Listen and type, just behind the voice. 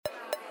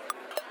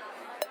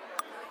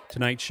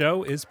Tonight's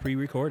show is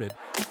pre-recorded.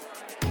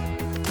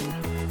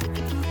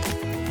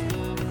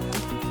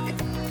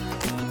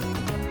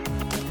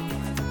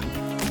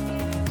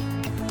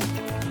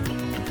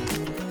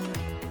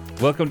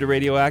 Welcome to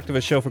Radioactive,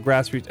 a show for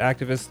grassroots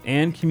activists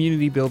and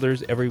community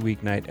builders every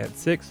weeknight at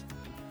 6.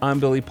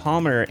 I'm Billy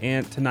Palmer,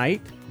 and tonight,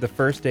 the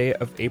first day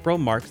of April,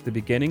 marks the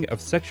beginning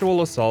of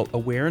Sexual Assault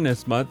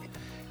Awareness Month,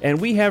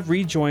 and we have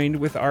rejoined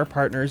with our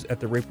partners at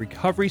the Rape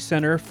Recovery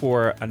Center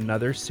for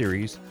another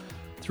series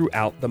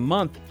throughout the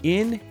month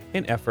in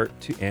an effort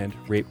to end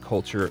rape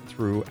culture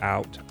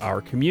throughout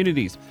our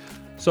communities.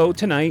 So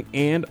tonight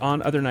and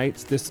on other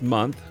nights this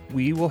month,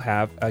 we will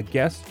have a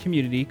guest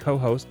community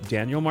co-host,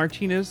 Daniel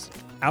Martinez,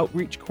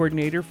 outreach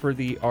coordinator for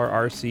the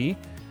RRC.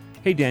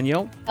 Hey,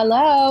 Daniel.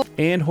 Hello.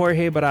 And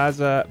Jorge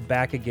Barraza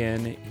back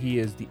again. He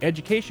is the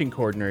education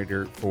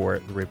coordinator for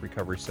the Rape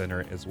Recovery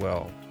Center as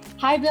well.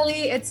 Hi,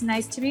 Billy. It's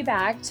nice to be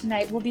back.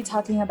 Tonight, we'll be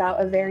talking about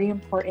a very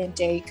important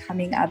day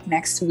coming up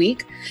next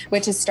week,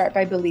 which is Start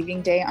by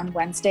Believing Day on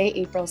Wednesday,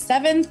 April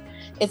 7th.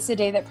 It's a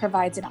day that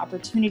provides an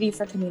opportunity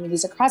for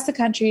communities across the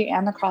country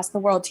and across the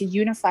world to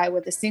unify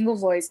with a single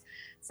voice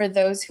for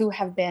those who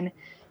have been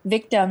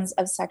victims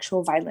of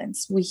sexual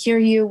violence. We hear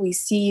you, we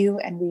see you,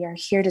 and we are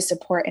here to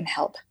support and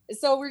help.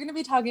 So we're going to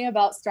be talking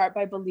about Start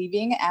by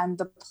Believing and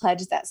the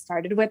pledge that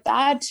started with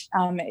that.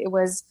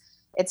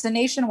 It's a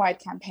nationwide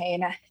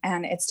campaign,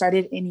 and it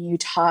started in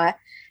Utah.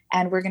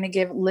 And we're going to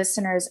give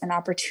listeners an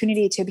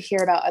opportunity to hear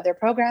about other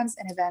programs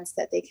and events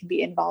that they can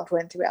be involved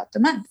with throughout the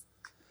month.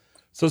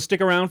 So stick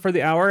around for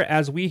the hour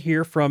as we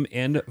hear from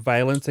End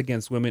Violence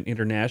Against Women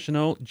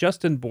International,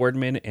 Justin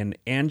Boardman and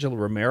Angela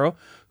Romero,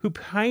 who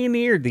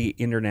pioneered the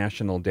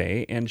International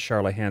Day, and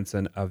Charla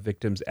Hansen, a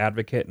victims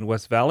advocate in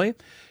West Valley.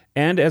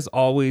 And as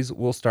always,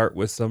 we'll start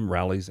with some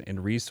rallies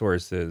and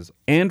resources.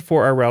 And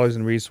for our rallies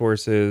and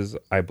resources,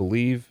 I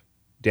believe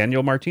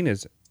Daniel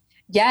Martinez.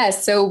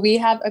 Yes, so we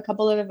have a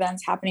couple of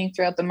events happening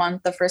throughout the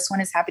month. The first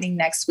one is happening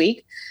next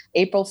week,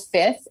 April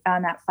 5th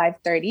at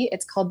 5:30.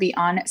 It's called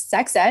Beyond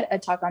Sex Ed, a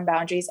talk on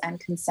boundaries and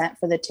consent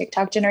for the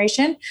TikTok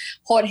generation.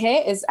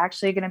 Jorge is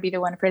actually going to be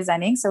the one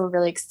presenting, so we're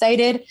really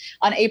excited.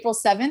 On April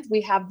 7th,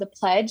 we have the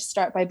pledge,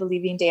 Start by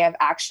Believing Day of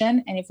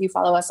Action. And if you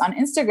follow us on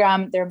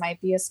Instagram, there might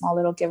be a small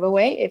little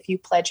giveaway if you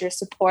pledge your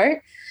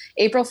support.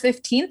 April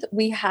 15th,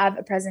 we have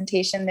a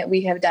presentation that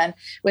we have done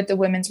with the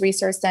Women's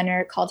Resource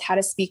Center called How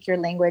to Speak Your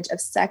Language of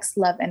Sex,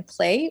 Love, and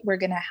Play. We're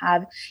going to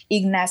have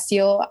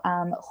Ignacio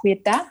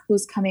Huerta,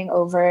 who's coming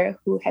over,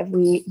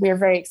 we're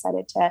very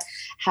excited to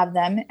have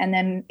them. And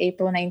then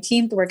April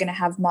 19th, we're going to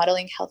have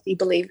Modeling Healthy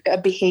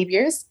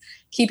Behaviors,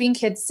 Keeping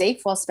Kids Safe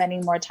While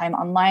Spending More Time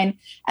Online.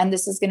 And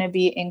this is going to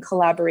be in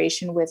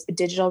collaboration with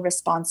Digital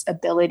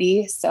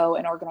Responsibility, so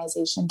an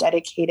organization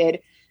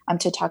dedicated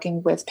to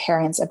talking with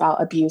parents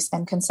about abuse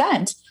and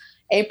consent.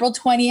 April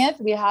 20th,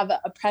 we have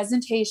a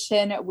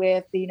presentation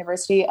with the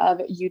University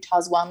of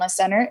Utah's Wellness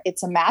Center.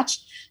 It's a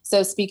match.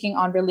 So speaking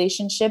on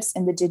relationships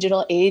in the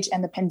digital age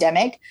and the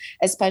pandemic,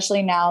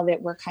 especially now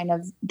that we're kind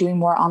of doing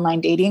more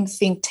online dating,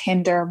 think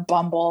Tinder,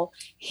 Bumble,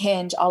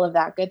 Hinge, all of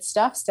that good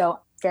stuff. So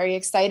very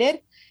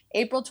excited.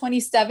 April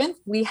 27th,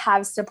 we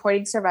have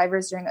Supporting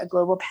Survivors During a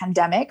Global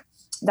Pandemic.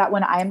 That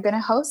one I am going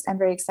to host. I'm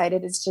very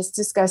excited. It's just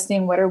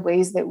discussing what are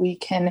ways that we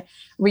can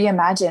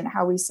reimagine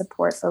how we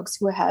support folks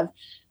who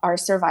are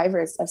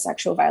survivors of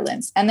sexual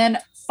violence. And then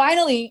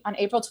finally, on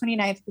April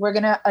 29th, we're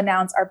going to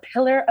announce our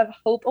Pillar of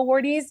Hope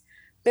awardees.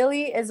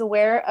 Billy is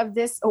aware of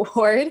this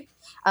award.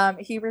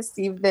 He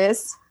received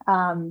this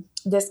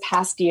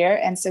past year.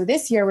 And so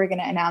this year, we're going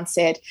to announce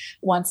it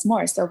once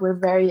more. So we're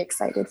very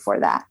excited for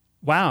that.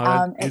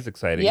 Wow, that is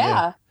exciting.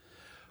 Yeah.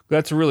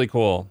 That's really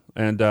cool.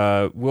 And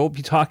we'll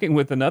be talking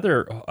with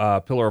another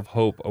Pillar of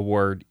Hope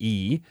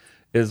awardee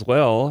as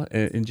well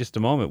in just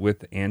a moment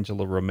with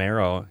Angela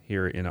Romero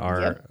here in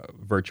our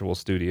virtual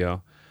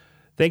studio.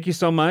 Thank you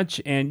so much.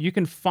 And you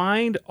can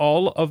find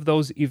all of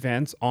those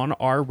events on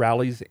our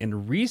Rallies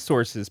and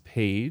Resources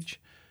page.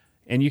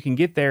 And you can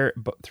get there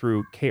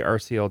through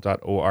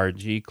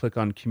krcl.org. Click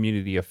on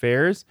Community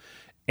Affairs,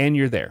 and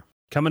you're there.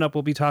 Coming up,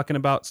 we'll be talking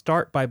about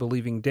Start by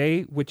Believing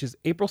Day, which is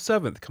April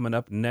 7th, coming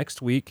up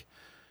next week.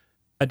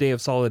 A day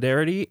of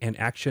solidarity and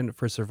action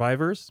for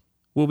survivors.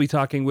 We'll be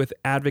talking with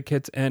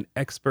advocates and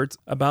experts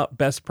about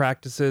best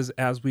practices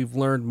as we've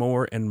learned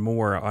more and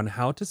more on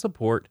how to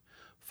support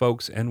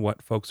folks and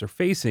what folks are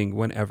facing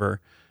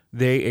whenever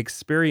they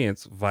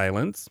experience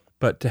violence.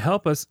 But to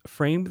help us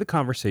frame the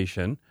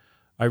conversation,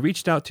 I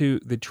reached out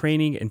to the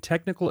training and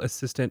technical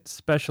assistant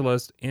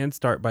specialist and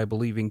Start by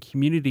Believing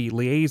community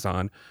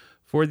liaison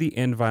for the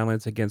End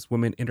Violence Against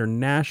Women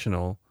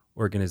International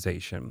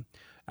organization,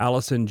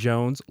 Allison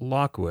Jones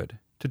Lockwood,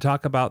 to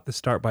talk about the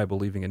Start by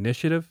Believing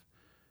initiative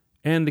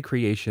and the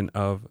creation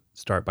of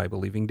Start by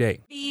Believing Day.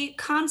 The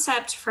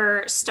concept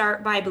for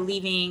Start by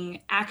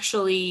Believing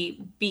actually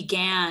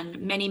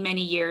began many,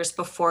 many years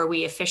before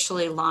we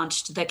officially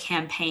launched the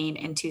campaign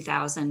in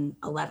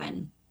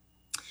 2011.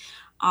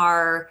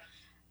 Our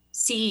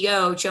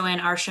CEO, Joanne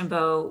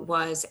Archambault,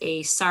 was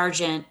a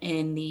sergeant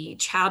in the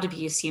child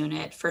abuse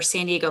unit for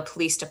San Diego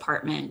Police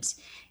Department.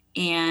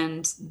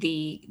 And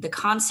the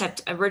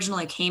concept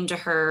originally came to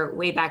her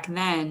way back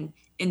then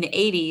in the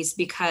 80s,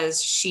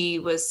 because she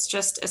was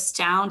just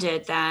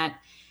astounded that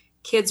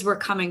kids were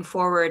coming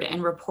forward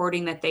and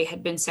reporting that they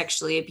had been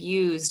sexually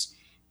abused,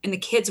 and the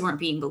kids weren't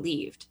being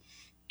believed.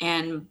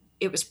 And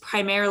it was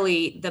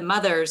primarily the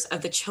mothers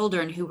of the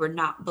children who were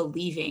not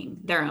believing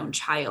their own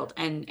child.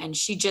 And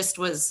she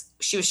was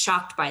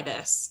shocked by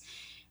this.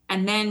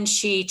 And then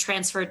she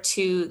transferred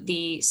to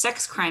the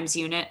sex crimes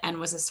unit and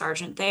was a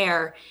sergeant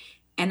there.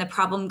 And the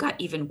problem got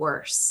even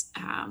worse.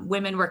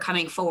 Women were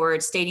coming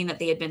forward stating that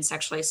they had been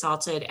sexually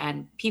assaulted,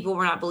 and people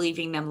were not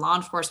believing them. Law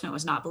enforcement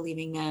was not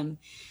believing them.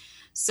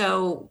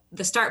 So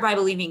the Start by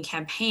Believing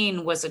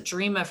campaign was a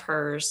dream of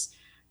hers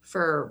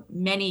for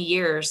many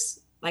years,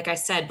 like I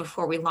said,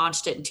 before we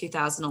launched it in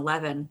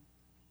 2011.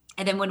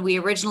 And then when we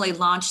originally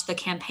launched the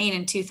campaign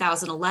in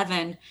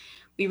 2011,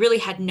 we really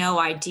had no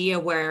idea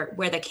where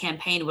the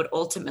campaign would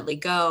ultimately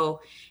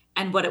go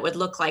and what it would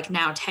look like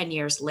now, 10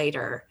 years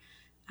later.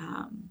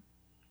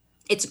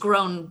 It's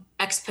grown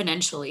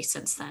exponentially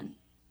since then.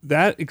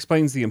 That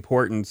explains the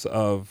importance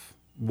of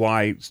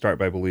why Start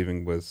by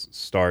Believing was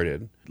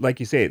started. Like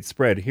you say, it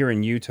spread here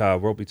in Utah.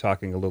 We'll be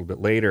talking a little bit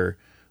later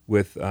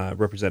with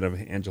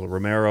Representative Angela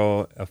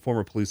Romero, a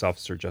former police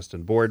officer,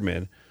 Justin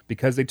Boardman,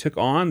 because they took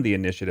on the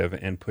initiative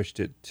and pushed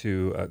it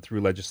to through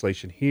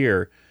legislation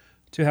here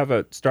to have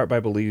a Start by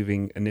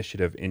Believing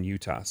initiative in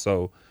Utah.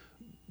 So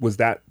was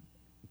that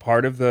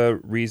part of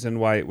the reason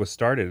why it was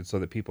started, so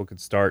that people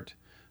could start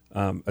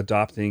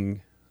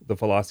adopting the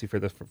philosophy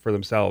for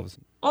themselves?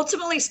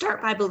 Ultimately,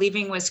 Start by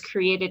Believing was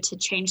created to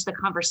change the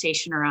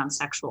conversation around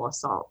sexual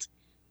assault.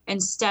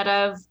 Instead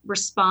of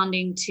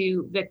responding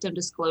to victim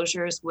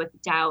disclosures with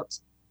doubt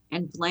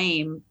and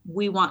blame,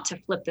 we want to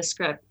flip the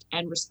script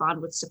and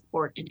respond with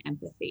support and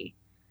empathy.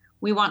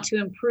 We want to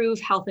improve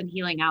health and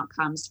healing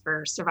outcomes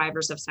for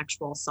survivors of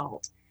sexual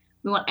assault.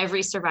 We want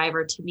every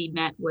survivor to be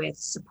met with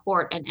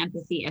support and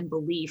empathy and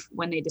belief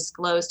when they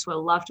disclose to a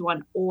loved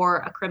one or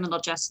a criminal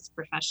justice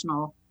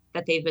professional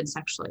that they've been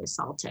sexually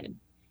assaulted.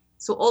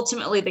 So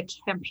ultimately, the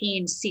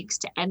campaign seeks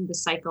to end the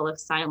cycle of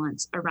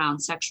silence around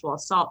sexual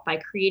assault by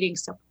creating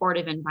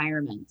supportive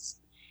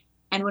environments.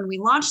 And when we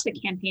launched the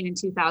campaign in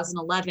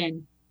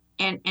 2011,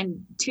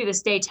 and to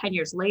this day, 10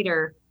 years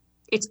later,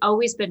 it's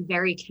always been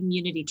very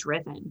community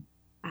driven.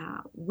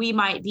 We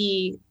might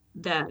be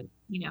the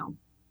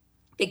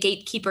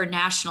gatekeeper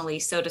nationally,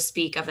 so to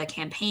speak, of the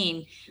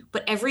campaign,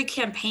 but every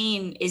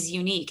campaign is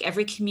unique.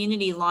 Every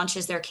community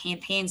launches their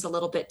campaigns a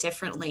little bit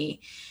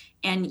differently.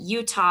 And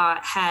Utah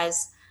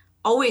has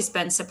always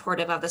been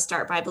supportive of the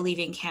Start by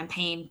Believing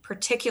campaign,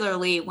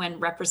 particularly when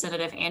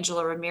Representative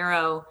Angela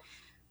Romero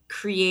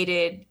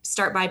created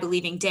Start by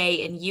Believing Day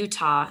in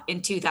Utah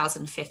in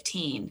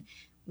 2015.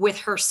 With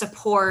her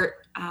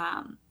support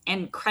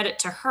and credit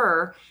to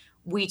her,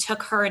 we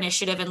took her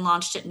initiative and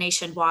launched it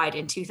nationwide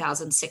in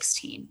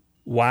 2016.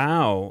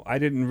 Wow, I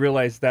didn't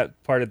realize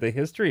that part of the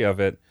history of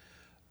it.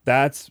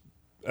 That's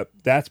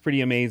pretty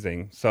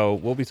amazing. So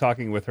we'll be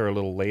talking with her a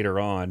little later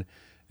on,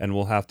 and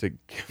we'll have to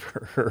give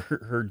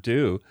her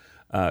due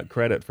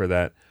credit for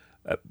that.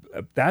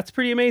 That's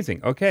pretty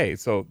amazing. Okay,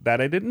 so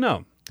that I didn't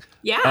know.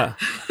 Yeah.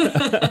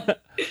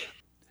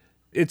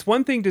 It's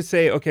one thing to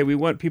say, okay, we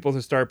want people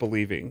to start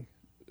believing.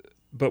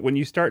 But when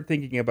you start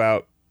thinking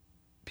about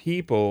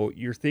people,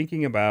 you're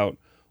thinking about,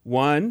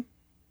 one,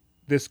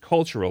 this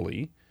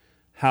culturally,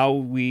 how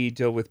we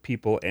deal with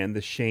people and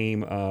the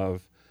shame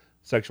of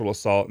sexual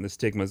assault and the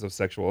stigmas of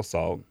sexual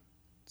assault.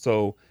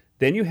 So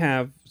then you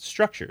have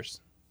structures.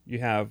 You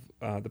have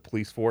the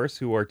police force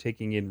who are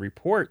taking in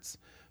reports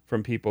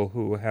from people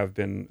who have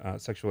been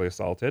sexually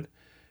assaulted.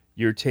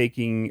 You're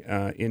taking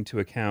into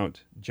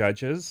account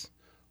judges,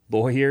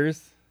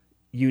 lawyers,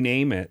 you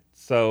name it.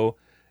 So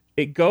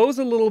it goes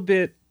a little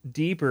bit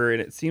deeper,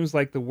 and it seems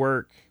like the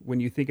work, when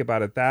you think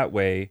about it that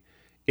way,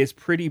 is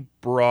pretty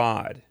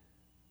broad.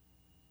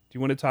 Do you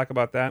want to talk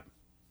about that?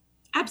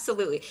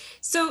 Absolutely.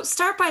 So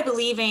Start by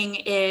Believing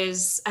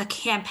is a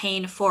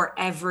campaign for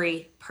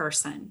every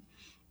person.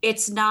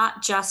 It's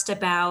not just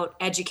about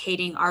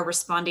educating our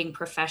responding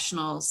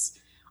professionals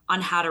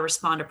on how to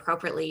respond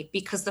appropriately,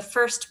 because the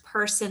first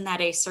person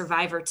that a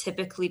survivor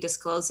typically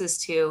discloses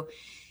to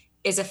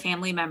is a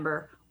family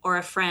member or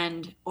a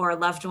friend or a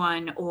loved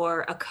one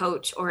or a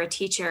coach or a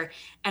teacher.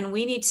 And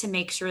we need to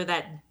make sure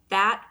that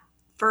that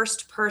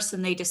first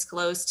person they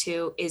disclose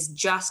to is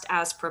just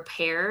as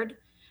prepared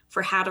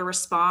for how to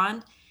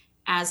respond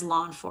as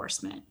law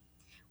enforcement.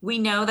 We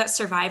know that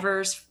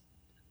survivors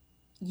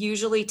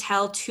usually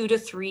tell 2 to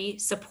 3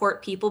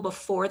 support people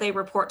before they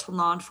report to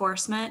law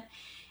enforcement.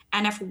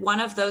 And if one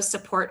of those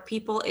support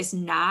people is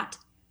not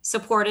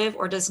supportive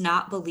or does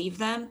not believe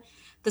them,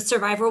 the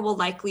survivor will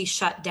likely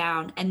shut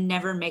down and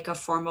never make a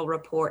formal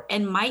report,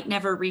 and might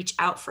never reach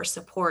out for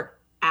support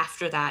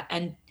after that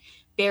and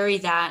bury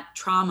that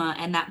trauma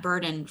and that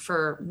burden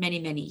for many,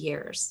 many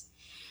years.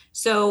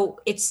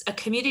 So it's a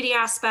community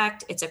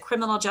aspect, it's a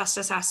criminal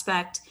justice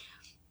aspect.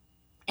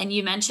 And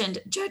you mentioned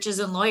judges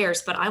and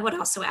lawyers, but I would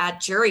also add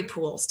jury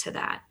pools to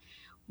that.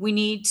 We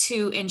need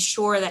to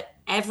ensure that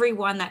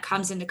everyone that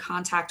comes into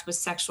contact with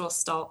sexual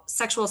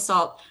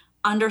assault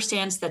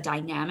understands the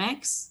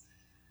dynamics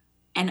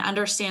and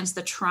understands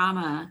the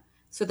trauma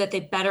so that they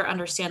better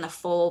understand the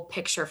full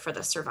picture for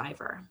the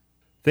survivor.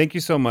 Thank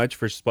you so much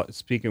for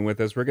speaking with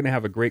us. We're going to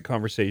have a great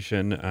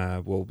conversation.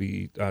 We'll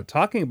be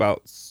talking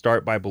about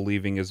Start by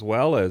Believing, as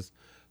well as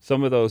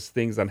some of those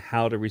things on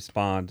how to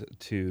respond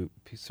to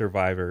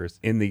survivors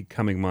in the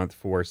coming month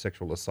for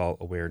Sexual Assault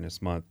Awareness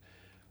Month.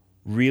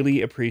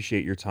 Really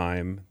appreciate your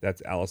time.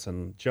 That's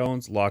Allison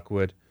Jones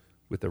Lockwood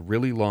with a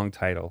really long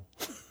title.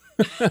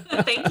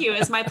 Thank you.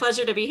 It's my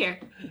pleasure to be here.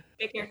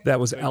 Take care. That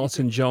was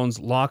Allison Jones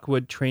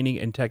Lockwood, Training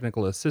and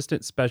Technical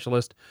Assistant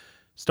Specialist,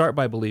 Start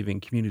by Believing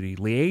Community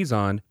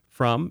Liaison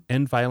from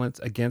End Violence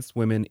Against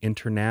Women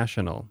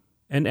International.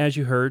 And as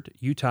you heard,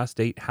 Utah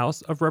State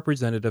House of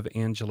Representative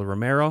Angela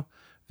Romero,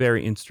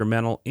 very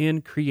instrumental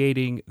in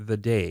creating the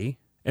day.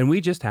 And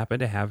we just happened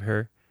to have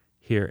her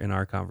here in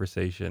our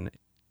conversation.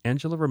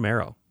 Angela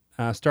Romero,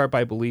 Start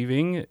by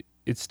Believing.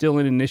 It's still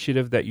an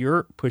initiative that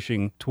you're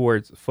pushing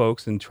towards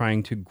folks and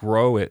trying to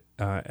grow it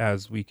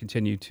as we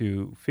continue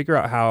to figure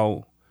out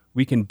how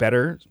we can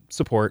better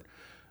support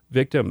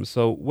victims.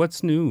 So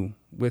what's new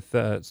with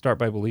Start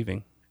by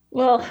Believing?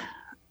 Well,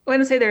 I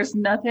want to say there's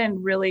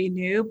nothing really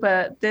new,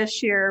 but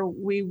this year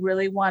we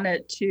really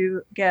wanted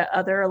to get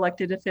other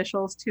elected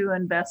officials to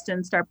invest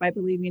in Start by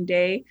Believing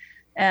Day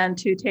and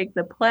to take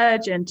the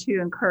pledge and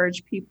to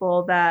encourage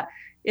people that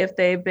if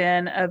they've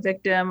been a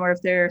victim or if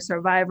they're a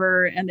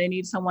survivor and they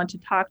need someone to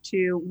talk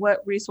to, what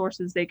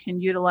resources they can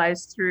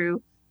utilize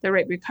through the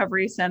Rape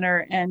Recovery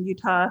Center and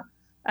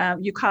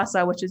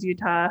UCASA, which is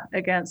Utah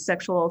Against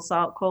Sexual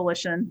Assault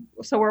Coalition.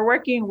 So we're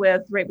working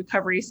with Rape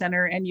Recovery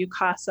Center and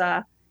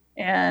UCASA,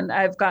 and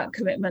I've got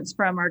commitments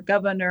from our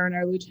governor and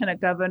our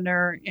lieutenant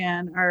governor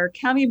and our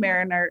county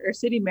mayor and our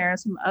city mayor and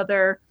some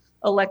other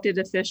elected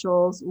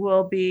officials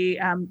will be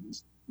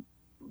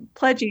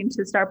pledging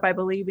to Start by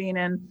Believing,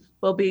 and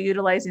we'll be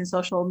utilizing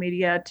social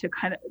media to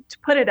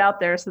put it out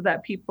there so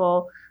that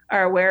people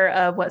are aware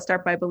of what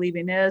Start by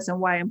Believing is and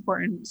why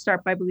important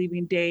Start by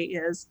Believing Day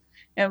is.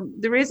 And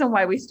the reason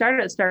why we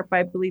started at Start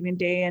by Believing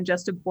Day, and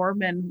Justin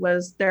Boardman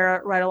was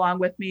there right along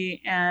with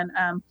me, and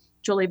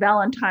Julie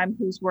Valentine,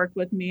 who's worked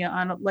with me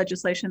on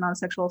legislation on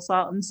sexual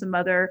assault, and some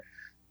other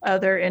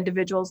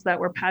individuals that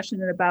were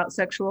passionate about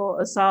sexual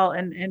assault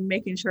and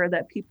making sure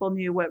that people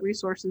knew what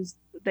resources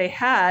they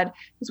had,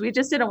 because we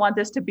just didn't want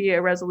this to be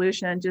a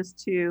resolution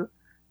just to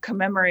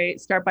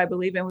commemorate Start by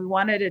Believing. We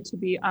wanted it to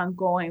be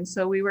ongoing.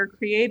 So we were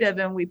creative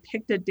and we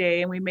picked a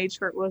day and we made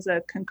sure it was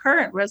a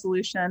concurrent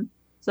resolution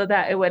so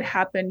that it would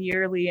happen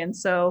yearly. And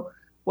so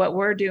what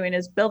we're doing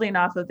is building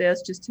off of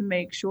this just to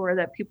make sure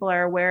that people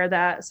are aware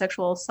that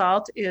sexual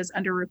assault is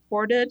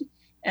underreported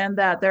and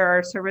that there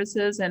are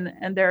services and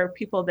there are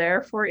people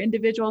there for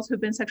individuals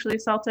who've been sexually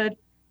assaulted,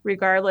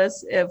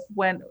 regardless of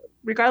when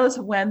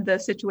the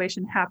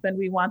situation happened.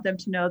 We want them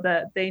to know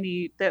that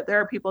that there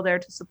are people there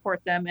to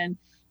support them and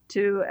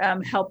to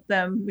help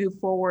them move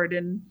forward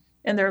in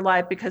their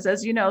life. Because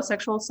as you know,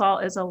 sexual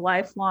assault is a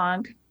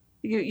lifelong,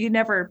 you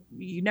never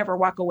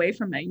walk away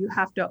from it. You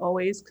have to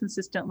always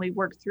consistently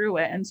work through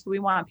it. And so we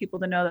want people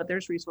to know that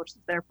there's resources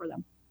there for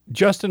them.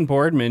 Justin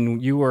Boardman,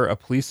 you were a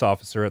police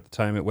officer at the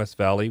time at West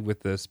Valley with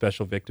the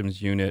Special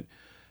Victims Unit,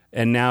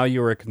 and now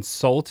you're a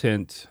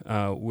consultant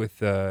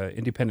with an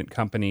independent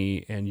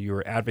company, and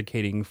you're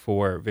advocating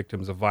for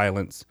victims of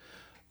violence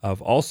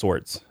of all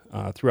sorts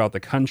throughout the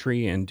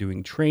country and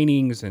doing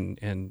trainings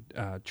and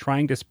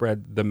trying to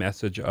spread the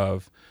message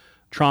of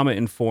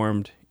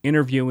trauma-informed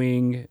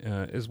interviewing,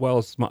 as well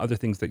as some other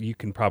things that you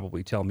can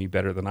probably tell me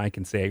better than I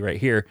can say right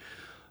here.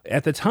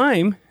 At the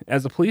time,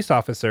 as a police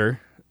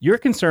officer, your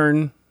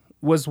concern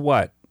was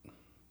what?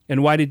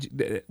 And why did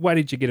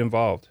you get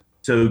involved?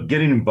 So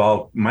getting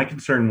involved, my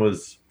concern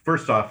was,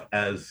 first off,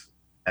 as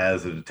a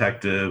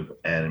detective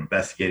and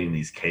investigating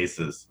these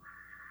cases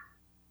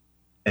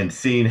and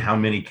seeing how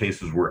many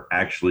cases were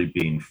actually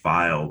being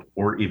filed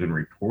or even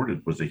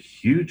reported was a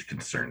huge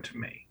concern to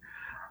me.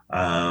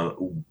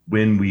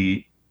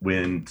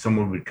 When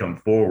someone would come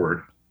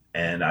forward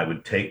and I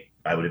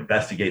would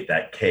investigate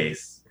that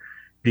case,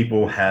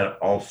 people had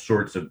all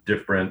sorts of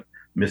different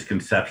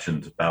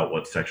misconceptions about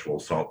what sexual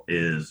assault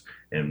is,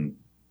 and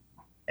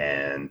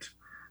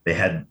they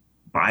had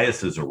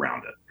biases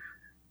around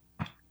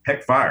it.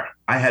 Heck, fire,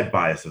 I had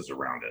biases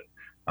around it.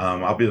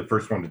 I'll be the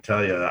first one to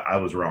tell you that I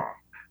was wrong.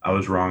 I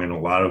was wrong in a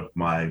lot of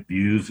my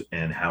views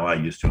and how I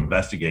used to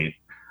investigate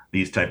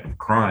these type of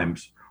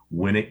crimes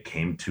when it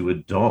came to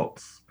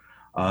adults.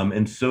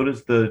 And so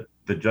does the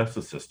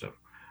justice system.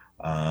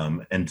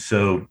 And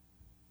so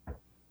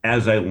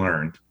as I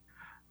learned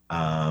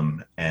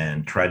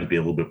and tried to be a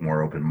little bit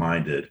more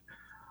open-minded,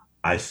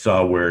 I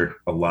saw where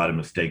a lot of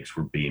mistakes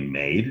were being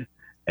made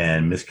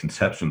and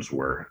misconceptions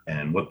were.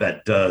 And what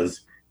that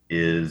does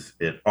is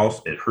it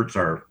hurts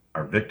our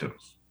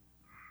victims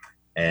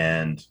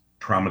and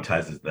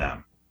traumatizes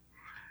them.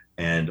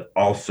 And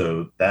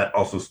that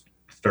also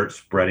starts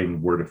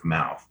spreading word of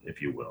mouth, if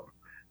you will.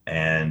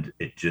 And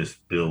it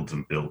just builds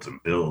and builds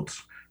and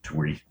builds to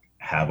where you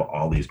have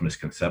all these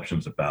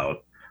misconceptions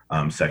about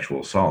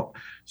sexual assault.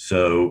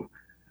 So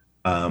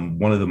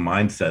one of the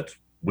mindsets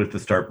with the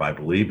Start by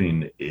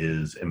Believing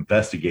is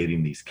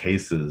investigating these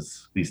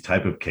cases, these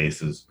type of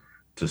cases,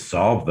 to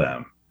solve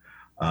them.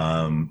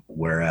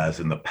 Whereas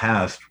in the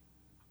past,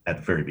 at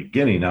the very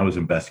beginning, I was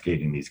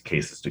investigating these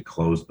cases to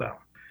close them.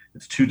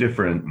 It's two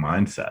different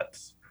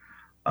mindsets.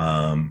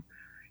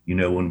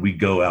 When we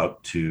go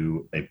out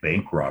to a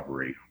bank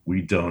robbery,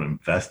 we don't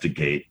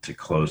investigate to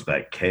close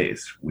that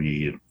case.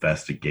 We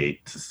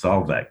investigate to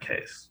solve that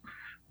case.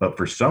 But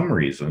for some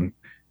reason,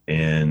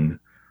 in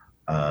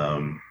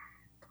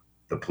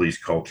the police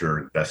culture,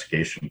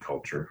 investigation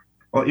culture,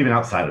 well, even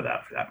outside of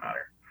that, for that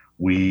matter,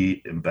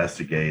 we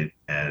investigate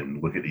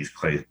and look at these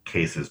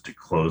cases to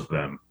close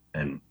them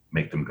and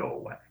make them go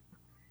away.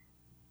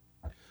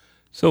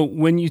 So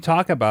when you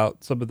talk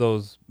about some of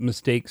those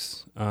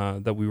mistakes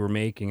that we were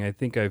making, I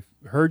think I've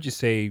heard you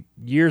say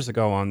years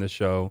ago on the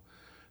show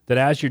that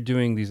as you're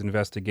doing these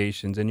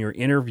investigations and you're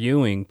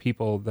interviewing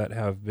people that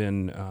have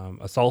been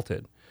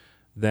assaulted,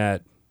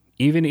 that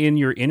even in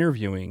your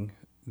interviewing,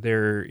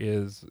 there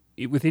is,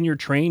 within your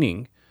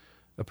training,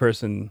 a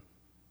person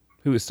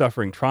who is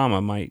suffering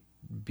trauma might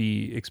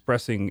be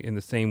expressing in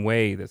the same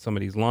way that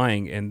somebody's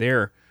lying, and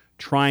they're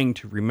trying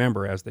to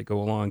remember as they go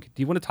along.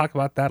 Do you want to talk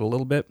about that a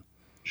little bit?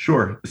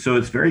 Sure. So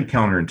it's very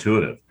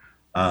counterintuitive.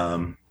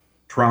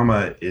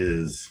 Trauma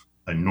is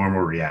a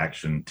normal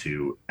reaction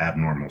to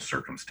abnormal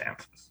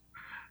circumstances.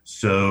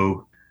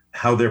 So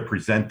how they're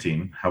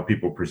presenting, how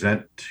people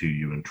present to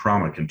you in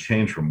trauma can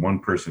change from one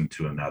person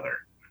to another.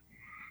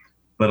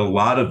 But a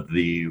lot of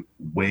the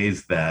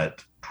ways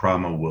that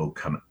trauma will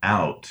come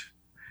out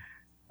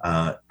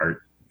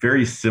are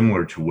very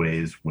similar to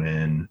ways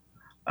when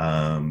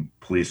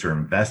police are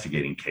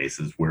investigating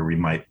cases where we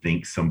might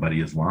think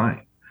somebody is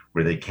lying,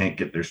 where they can't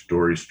get their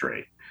story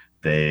straight.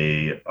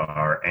 They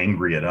are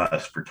angry at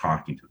us for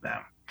talking to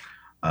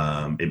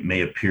them. It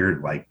may appear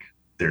like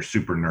they're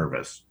super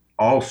nervous,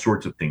 all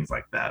sorts of things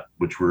like that,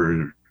 which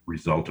were a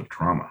result of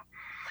trauma.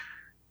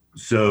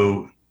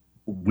 So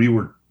we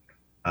were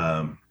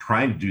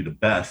trying to do the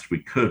best we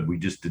could. We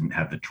just didn't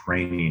have the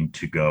training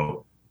to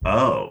go,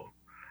 oh,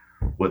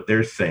 what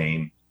they're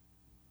saying,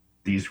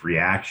 these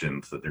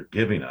reactions that they're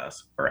giving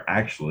us are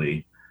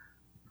actually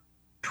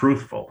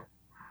truthful.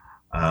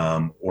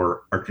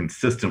 Or are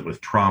consistent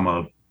with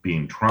trauma,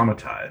 being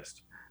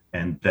traumatized,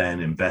 and then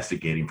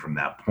investigating from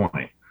that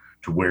point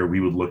to where we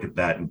would look at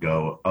that and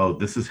go, oh,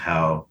 this is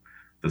how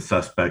the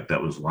suspect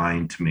that was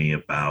lying to me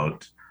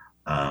about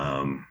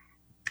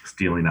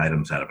stealing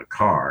items out of a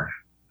car,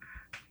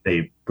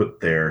 they put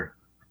their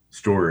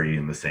story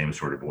in the same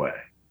sort of way.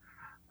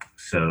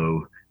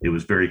 So it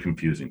was very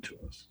confusing to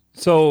us.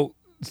 So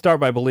Start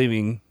by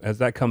Believing, as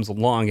that comes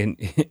along,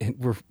 and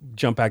we're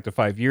jump back to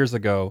 5 years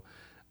ago,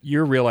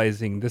 you're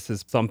realizing this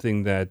is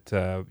something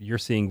that you're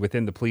seeing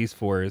within the police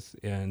force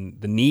and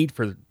the need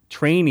for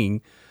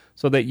training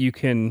so that you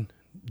can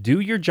do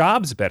your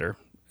jobs better,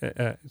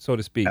 so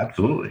to speak.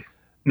 Absolutely.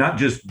 Not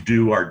just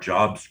do our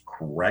jobs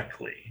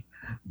correctly,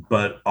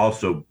 but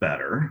also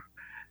better,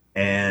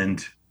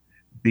 and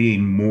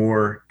being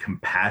more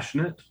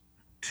compassionate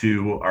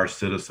to our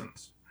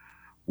citizens,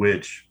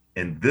 which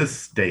in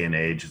this day and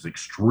age is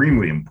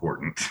extremely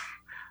important,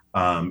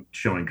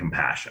 showing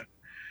compassion.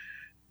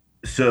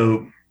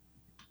 So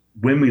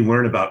when we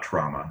learn about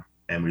trauma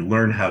and we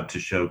learn how to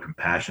show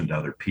compassion to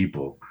other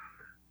people,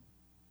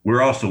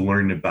 we're also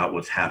learning about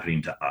what's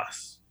happening to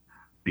us,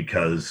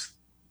 because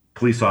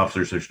police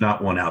officers, there's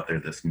not one out there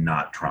that's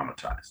not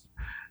traumatized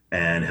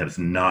and has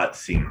not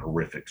seen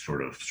horrific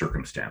sort of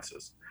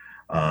circumstances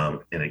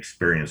and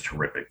experienced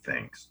horrific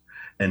things.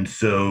 And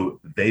so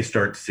they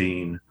start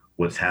seeing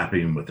what's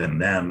happening within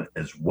them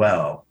as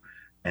well,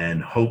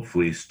 and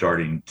hopefully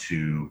starting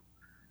to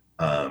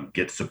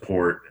get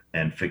support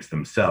and fix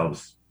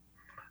themselves.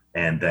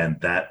 And then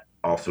that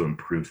also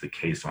improves the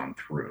case on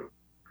through.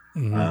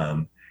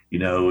 Mm-hmm.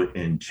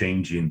 In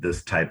changing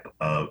this type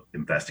of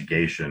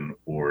investigation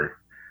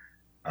or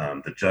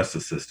the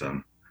justice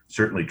system,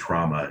 certainly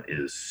trauma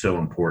is so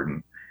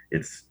important.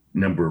 It's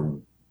number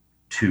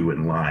 2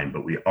 in line,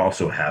 but we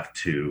also have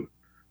to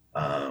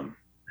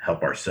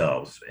help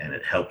ourselves, and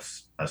it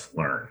helps us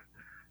learn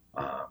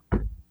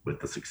with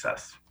the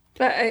success.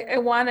 But I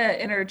want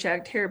to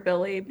interject here,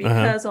 Billy,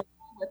 because along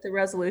with the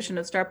resolution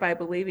of Start by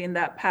Believing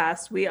that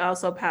passed, we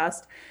also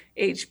passed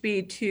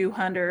HB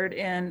 200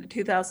 in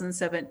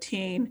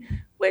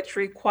 2017, which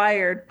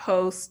required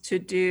posts to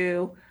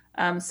do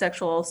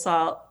sexual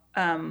assault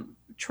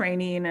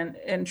training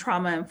and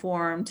trauma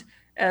informed,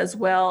 as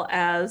well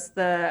as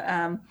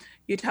the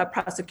Utah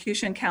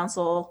Prosecution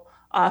Council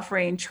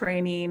offering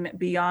training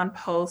beyond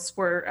posts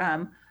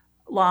for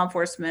law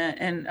enforcement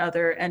and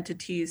other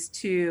entities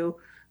to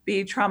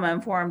be trauma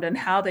informed and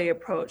how they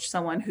approach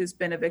someone who's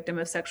been a victim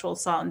of sexual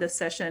assault. In this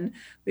session,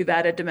 we've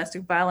added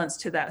domestic violence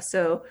to that.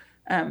 So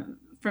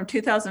from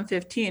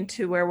 2015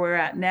 to where we're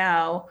at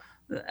now,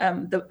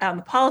 on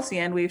the policy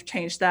end, we've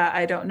changed that.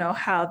 I don't know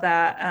how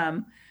that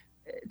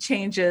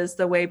changes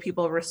the way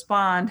people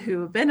respond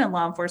who have been in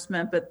law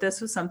enforcement, but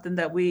this was something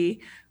that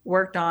we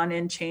worked on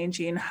in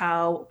changing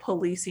how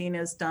policing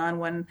is done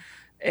when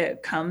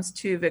it comes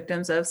to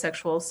victims of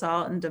sexual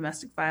assault and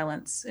domestic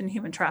violence and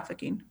human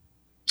trafficking.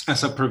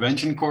 As a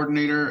prevention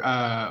coordinator,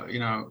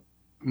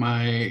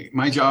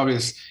 my job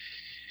is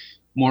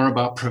more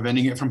about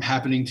preventing it from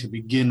happening to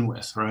begin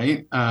with,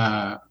 right?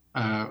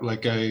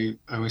 Like I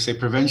always say,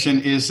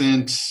 prevention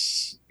isn't,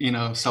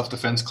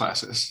 self-defense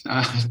classes.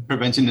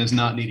 Prevention is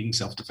not needing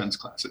self-defense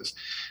classes.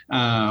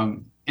 But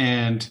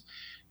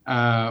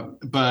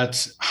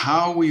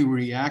how we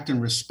react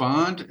and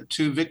respond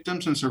to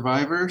victims and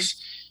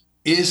survivors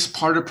is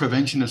part of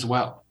prevention as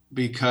well.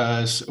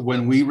 Because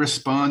when we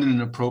respond in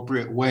an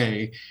appropriate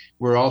way,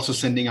 we're also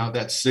sending out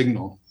that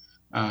signal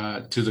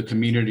to the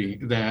community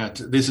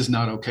that this is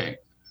not okay.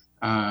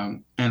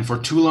 And for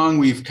too long,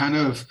 we've kind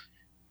of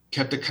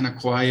kept it kind of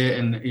quiet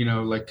and,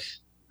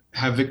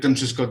 have victims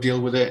just go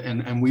deal with it.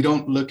 And we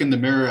don't look in the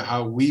mirror at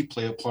how we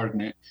play a part in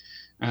it.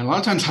 And a lot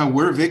of times how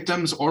we're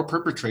victims or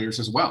perpetrators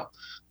as well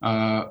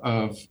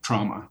of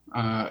trauma.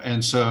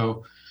 And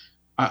so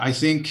I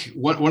think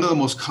one of the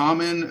most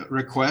common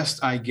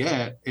requests I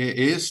get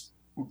is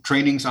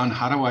trainings on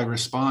how do I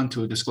respond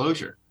to a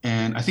disclosure.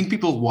 And I think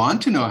people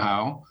want to know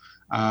how.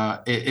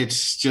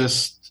 It's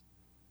just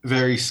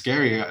very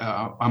scary.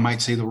 I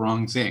might say the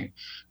wrong thing,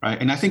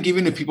 right? And I think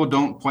even if people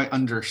don't quite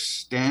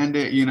understand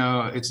it,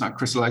 it's not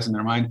crystallized in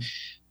their mind,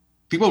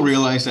 people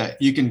realize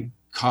that you can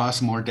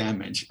cause more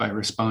damage by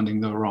responding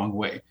the wrong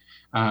way.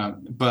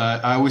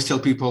 But I always tell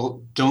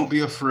people, don't be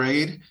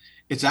afraid.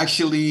 It's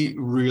actually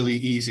really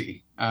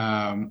easy.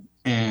 There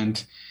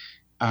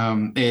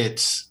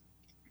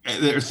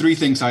are three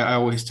things I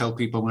always tell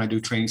people when I do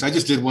trainings. I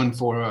just did one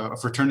for a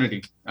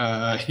fraternity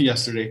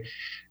yesterday.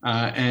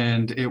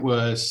 And it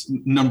was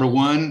number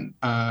one,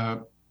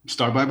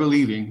 start by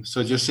believing.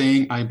 So just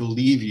saying, I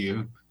believe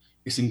you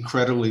is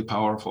incredibly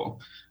powerful.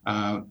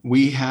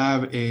 We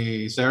have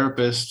a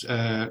therapist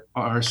at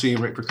RC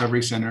Rape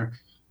Recovery Center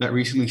that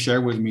recently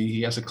shared with me,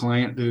 he has a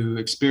client who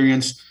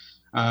experienced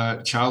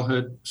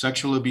childhood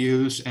sexual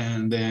abuse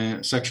and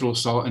then sexual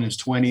assault in his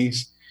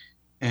 20s.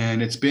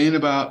 And it's been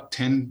about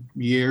 10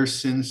 years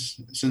since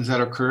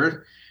that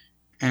occurred.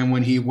 And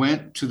when he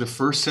went to the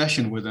first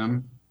session with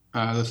him,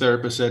 the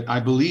therapist said,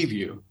 I believe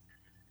you.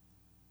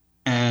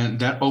 And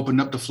that opened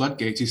up the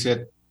floodgates. He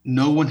said,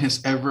 no one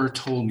has ever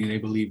told me they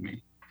believe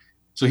me.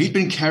 So he'd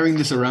been carrying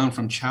this around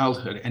from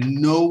childhood and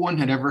no one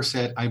had ever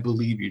said, I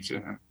believe you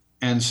to him.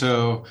 And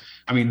so,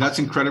 that's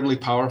incredibly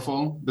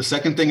powerful. The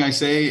second thing I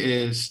say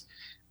is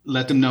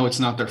let them know it's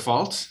not their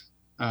fault.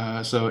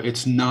 So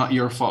it's not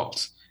your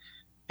fault.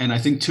 And I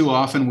think too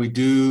often we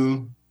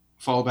do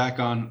fall back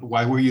on,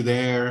 why were you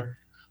there?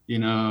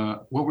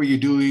 What were you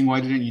doing?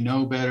 Why didn't you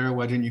know better?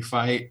 Why didn't you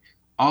fight?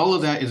 All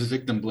of that is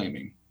victim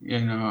blaming.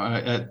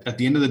 At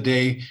the end of the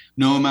day,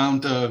 no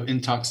amount of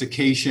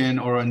intoxication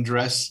or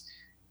undress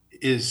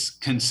is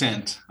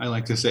consent, I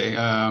like to say,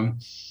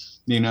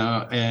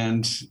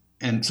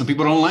 and some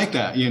people don't like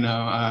that,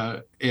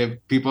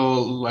 if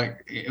people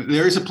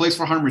there is a place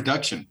for harm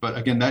reduction, but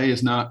again, that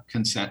is not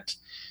consent.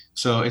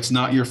 So it's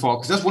not your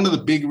fault. Because that's one of the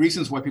big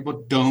reasons why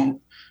people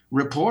don't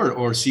report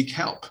or seek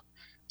help.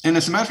 And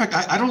as a matter of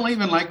fact, I don't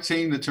even like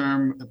saying the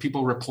term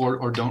people report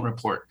or don't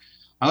report.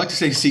 I like to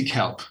say seek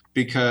help,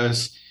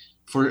 because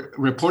for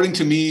reporting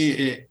to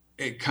me,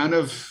 it kind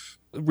of...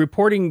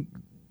 Reporting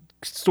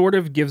sort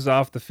of gives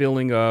off the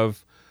feeling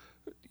of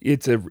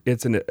it's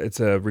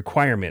a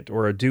requirement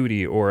or a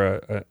duty or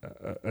a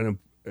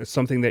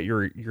something that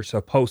you're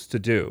supposed to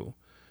do,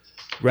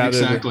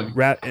 rather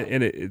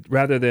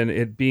than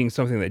it being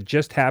something that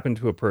just happened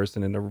to a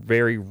person, and a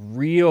very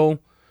real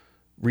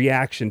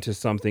reaction to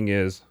something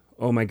is,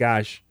 oh my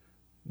gosh,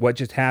 what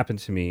just happened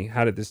to me?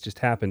 How did this just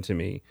happen to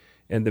me?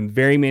 And the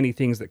very many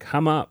things that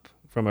come up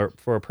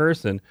for a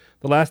person,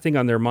 the last thing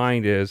on their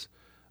mind is,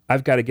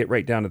 I've got to get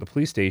right down to the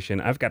police station.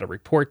 I've got to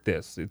report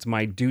this. It's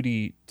my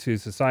duty to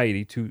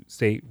society to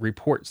say,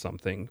 report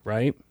something,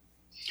 right?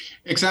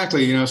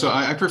 Exactly. So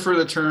I prefer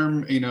the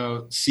term,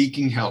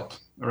 seeking help,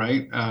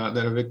 right?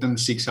 That a victim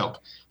seeks help.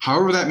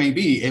 However that may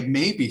be, it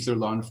may be through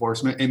law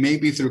enforcement. It may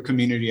be through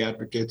community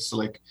advocates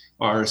like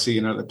RC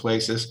and other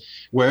places.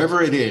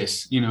 Wherever it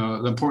is,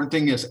 the important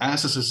thing is,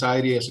 as a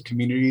society, as a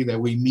community, that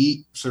we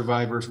meet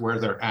survivors where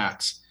they're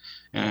at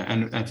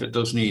and fit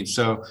those needs.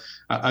 So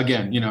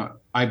again,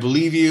 I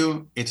believe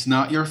you, it's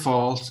not your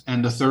fault.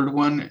 And the third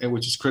one,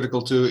 which is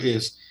critical too,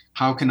 is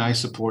how can I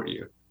support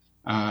you?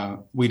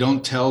 We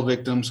don't tell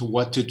victims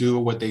what to do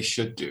or what they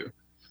should do.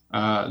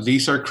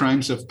 These are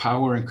crimes of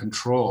power and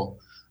control,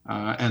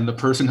 and the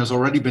person has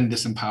already been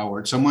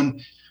disempowered. Someone,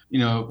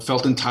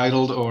 felt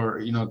entitled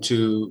or,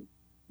 to,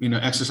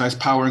 exercise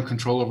power and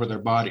control over their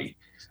body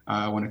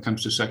when it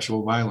comes to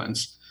sexual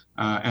violence.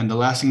 And the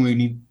last thing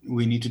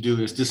we need to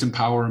do is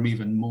disempower them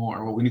even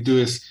more. What we need to do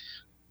is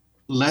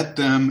let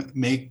them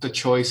make the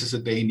choices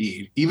that they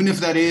need. Even if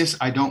that is,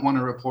 I don't want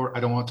to report, I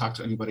don't want to talk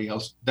to anybody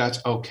else,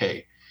 that's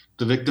okay.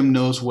 The victim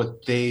knows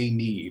what they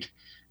need.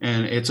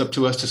 And it's up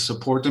to us to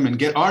support them and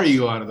get our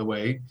ego out of the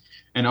way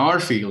and our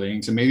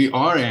feelings and maybe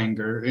our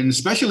anger, and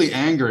especially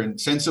anger and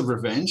sense of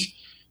revenge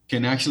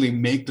can actually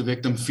make the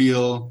victim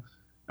feel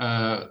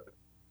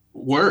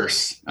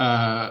worse.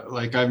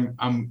 Like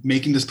I'm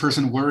making this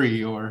person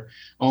worry, or,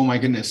 oh my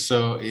goodness.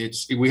 So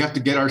we have to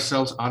get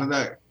ourselves out of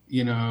that,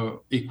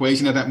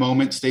 equation at that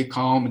moment, stay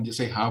calm and just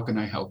say, how can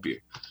I help you?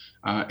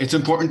 It's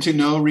important to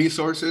know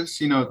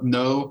resources, you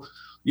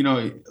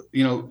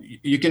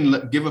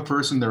can give a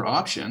person their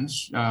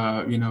options.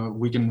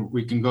 We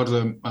can go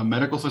to a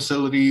medical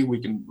facility, we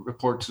can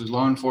report to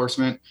law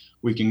enforcement,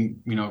 we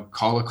can,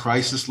 call a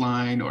crisis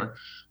line or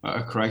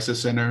a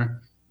crisis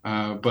center,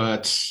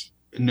 but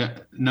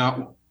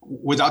not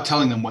without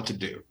telling them what to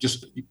do,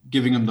 just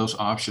giving them those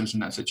options in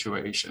that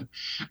situation.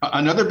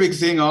 Another big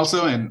thing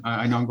also, and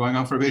I know I'm going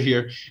on for a bit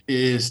here,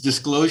 is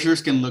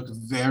disclosures can look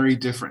very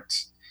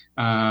different.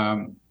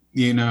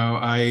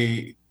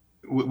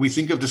 We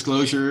think of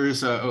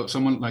disclosures,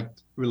 someone like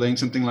relaying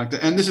something like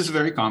that. And this is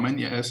very common,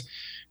 yes,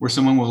 where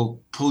someone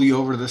will pull you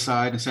over to the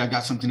side and say, I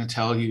got something to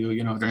tell you,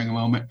 during a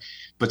moment.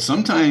 But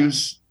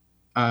sometimes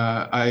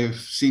I've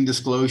seen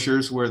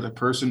disclosures where the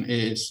person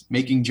is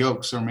making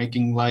jokes or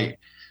making light.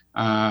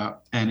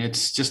 And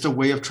it's just a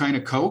way of trying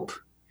to cope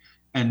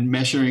and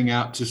measuring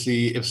out to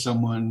see if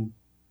someone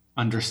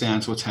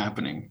understands what's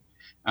happening.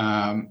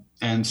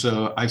 And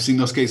so I've seen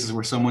those cases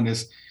where someone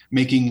is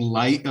making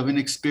light of an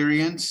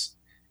experience.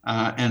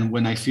 And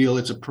when I feel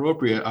it's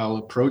appropriate, I'll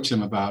approach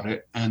them about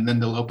it, and then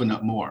they'll open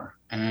up more.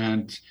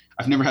 And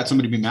I've never had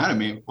somebody be mad at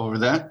me over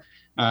that.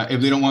 If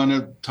they don't want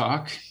to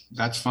talk,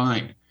 that's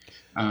fine.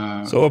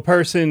 So a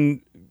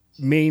person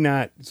may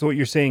not. So what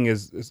you're saying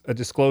is a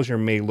disclosure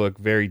may look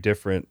very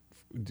different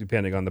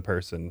depending on the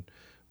person.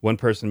 One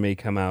person may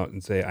come out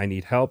and say, I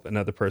need help.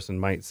 Another person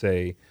might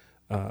say,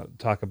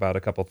 talk about a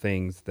couple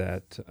things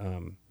that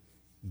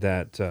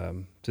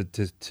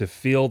to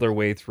feel their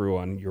way through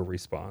on your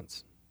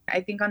response. I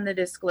think on the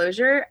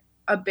disclosure,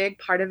 a big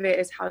part of it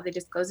is how they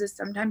disclose it.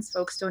 Sometimes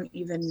folks don't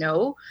even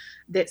know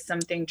that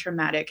something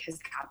traumatic has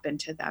happened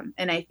to them.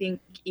 And I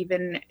think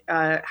even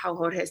how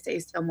Jorge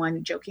says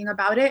someone joking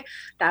about it,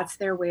 that's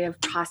their way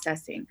of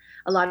processing.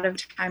 A lot of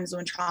times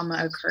when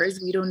trauma occurs,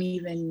 we don't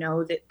even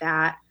know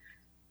that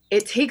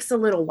it takes a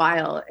little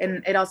while.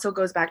 And it also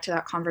goes back to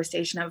that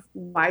conversation of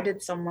why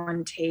did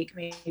someone take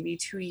maybe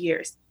 2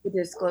 years to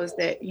disclose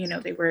that,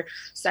 they were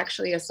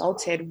sexually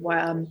assaulted?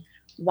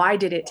 Why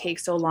did it take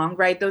so long,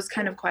 right? Those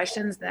kind of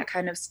questions, that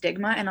kind of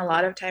stigma. And a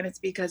lot of time it's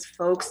because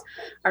folks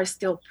are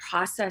still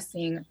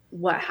processing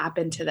what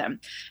happened to them.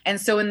 And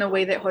so in the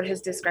way that Jorge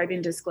is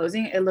describing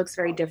disclosing, it looks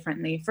very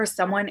differently. For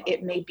someone,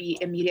 it may be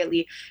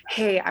immediately,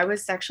 hey, I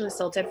was sexually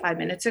assaulted 5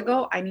 minutes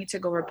ago. I need to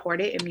go report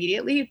it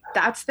immediately.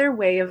 That's their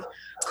way of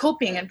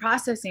coping and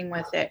processing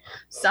with it.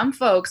 Some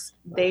folks,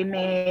 they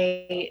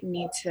may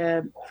need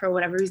to, for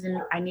whatever reason,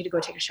 I need to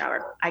go take a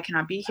shower. I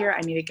cannot be here.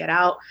 I need to get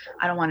out.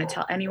 I don't want to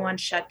tell anyone,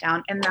 shut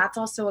down. And that's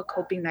also a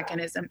coping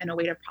mechanism and a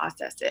way to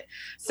process it.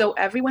 So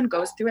everyone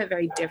goes through it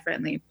very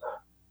differently.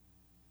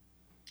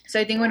 So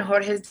I think when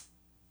Jorge is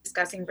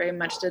discussing very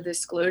much the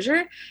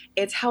disclosure,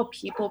 it's how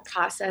people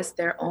process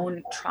their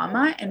own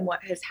trauma and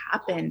what has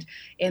happened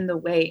in the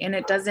way. And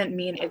it doesn't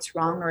mean it's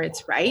wrong or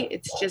it's right.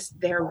 It's just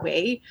their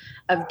way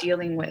of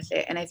dealing with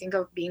it. And I think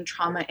of being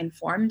trauma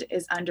informed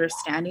is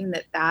understanding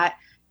that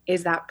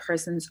is that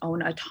person's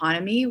own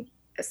autonomy.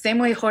 Same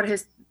way Jorge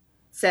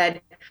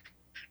said,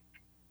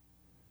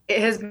 it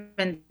has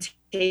been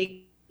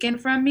taken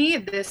from me.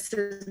 This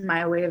is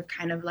my way of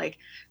kind of like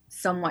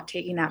somewhat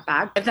taking that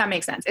back, if that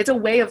makes sense. It's a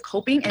way of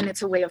coping and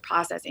it's a way of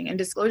processing, and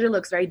disclosure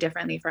looks very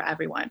differently for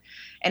everyone.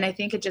 And I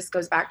think it just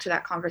goes back to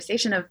that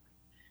conversation of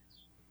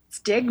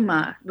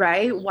stigma,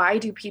 right? Why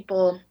do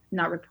people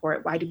not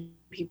report? Why do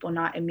people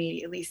not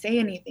immediately say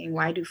anything?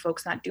 Why do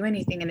folks not do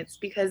anything? And it's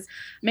because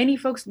many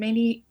folks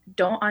maybe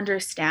don't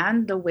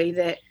understand the way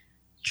that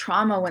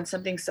trauma, when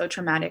something so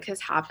traumatic has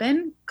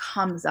happened,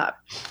 comes up.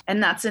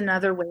 And that's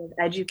another way of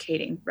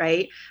educating,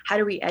 right? How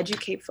do we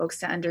educate folks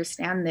to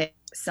understand that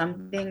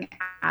something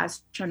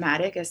as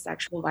traumatic as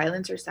sexual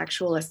violence or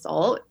sexual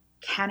assault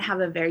can have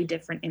a very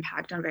different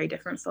impact on very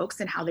different folks,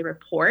 and how they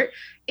report,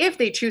 if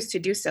they choose to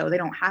do so, they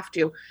don't have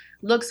to,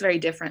 looks very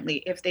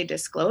differently. If they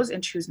disclose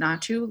and choose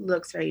not to,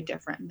 looks very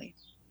differently.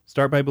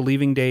 Start by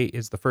Believing Day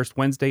is the first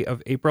Wednesday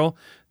of April.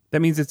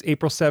 That means it's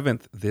April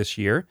 7th this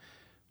year.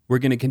 We're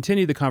going to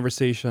continue the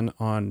conversation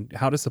on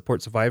how to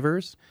support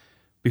survivors.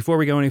 Before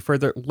we go any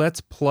further,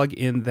 let's plug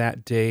in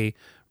that day.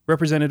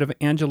 Representative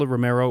Angela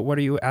Romero, what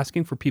are you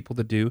asking for people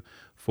to do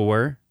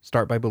for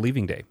Start by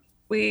Believing Day?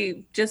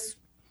 We just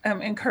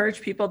encourage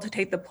people to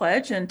take the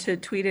pledge and to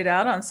tweet it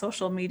out on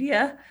social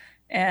media.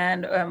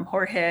 And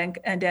Jorge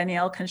and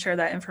Danielle can share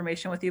that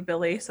information with you,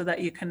 Billy, so that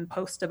you can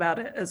post about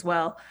it as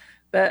well.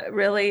 But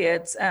really,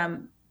 it's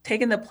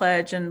taking the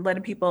pledge and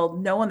letting people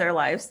know in their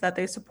lives that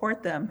they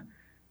support them.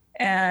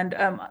 And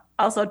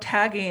also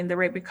tagging the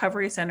Rape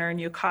Recovery Center in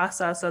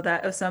Ucasa, so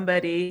that if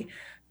somebody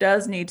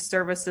does need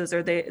services,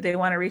 or they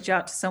want to reach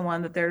out to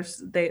someone,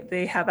 that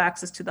they have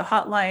access to the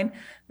hotline,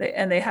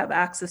 and they have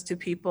access to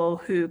people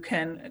who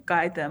can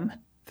guide them.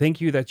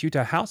 Thank you. That's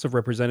Utah House of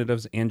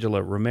Representatives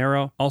Angela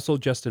Romero, also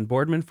Justin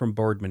Boardman from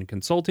Boardman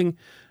Consulting.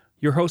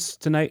 Your hosts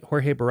tonight,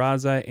 Jorge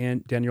Barraza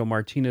and Daniel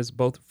Martinez,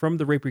 both from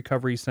the Rape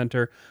Recovery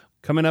Center.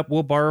 Coming up,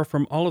 we'll borrow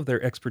from all of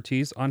their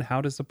expertise on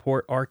how to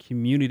support our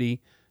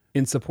community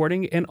in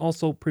supporting and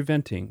also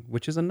preventing,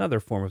 which is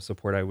another form of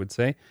support, I would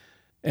say.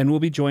 And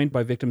we'll be joined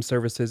by Victim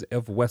Services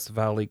of West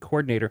Valley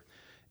Coordinator,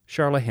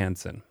 Charla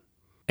Hansen.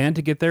 And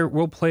to get there,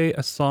 we'll play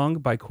a song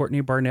by Courtney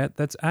Barnett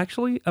that's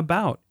actually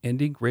about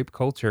ending rape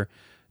culture.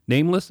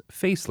 Nameless,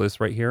 Faceless,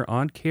 right here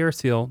on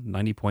KRCL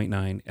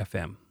 90.9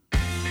 FM.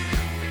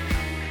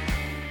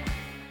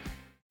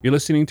 You're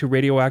listening to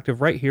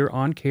Radioactive right here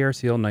on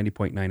KRCL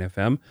 90.9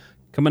 FM.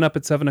 Coming up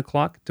at 7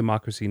 o'clock,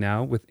 Democracy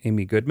Now! With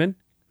Amy Goodman.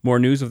 More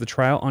news of the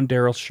trial on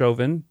Daryl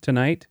Chauvin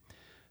tonight.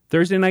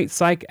 Thursday night,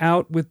 Psych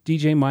Out with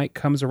DJ Mike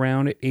comes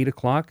around at 8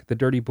 o'clock. The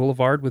Dirty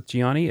Boulevard with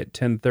Gianni at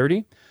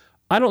 10:30.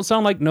 I Don't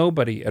Sound Like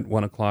Nobody at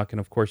 1 o'clock. And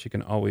of course, you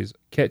can always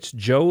catch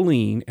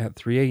Jolene at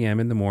 3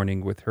 a.m. in the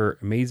morning with her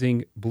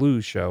amazing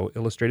blues show,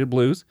 Illustrated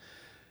Blues.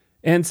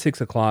 And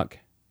 6 o'clock,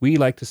 We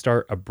Like to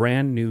Start a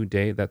Brand New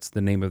Day. That's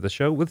the name of the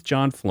show with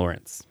John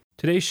Florence.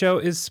 Today's show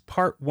is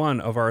part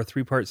 1 of our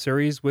 3-part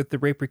series with the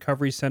Rape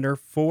Recovery Center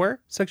for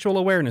Sexual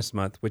Awareness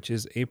Month, which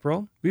is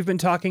April. We've been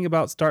talking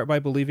about Start by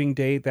Believing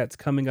Day. That's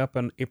coming up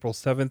on April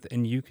 7th,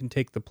 and you can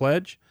take the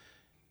pledge.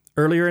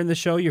 Earlier in the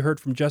show, you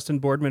heard from Justin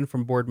Boardman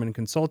from Boardman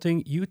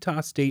Consulting,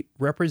 Utah State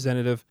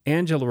Representative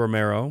Angela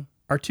Romero,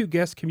 our 2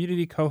 guest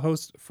community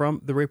co-hosts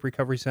from the Rape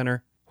Recovery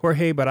Center,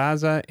 Jorge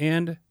Barraza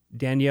and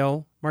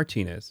Danielle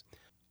Martinez.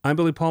 I'm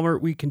Billy Palmer.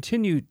 We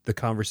continue the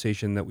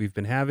conversation that we've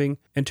been having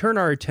and turn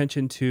our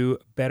attention to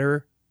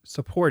better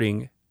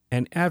supporting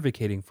and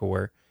advocating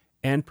for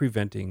and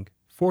preventing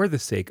for the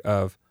sake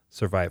of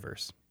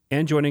survivors.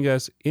 And joining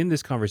us in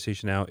this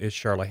conversation now is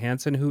Charla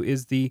Hansen, who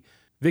is the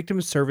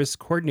Victim Service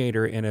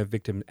Coordinator and a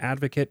victim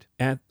advocate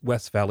at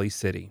West Valley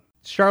City.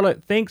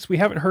 Charlotte, thanks. We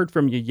haven't heard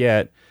from you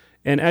yet.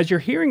 And as you're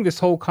hearing this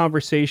whole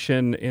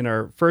conversation in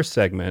our first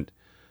segment,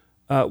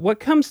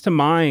 what comes to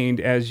mind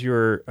as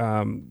you're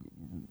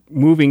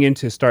moving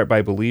into Start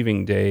by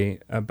Believing Day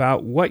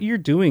about what you're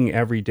doing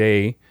every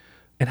day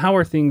and how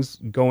are things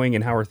going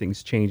and how are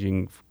things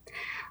changing?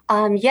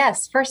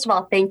 Yes, first of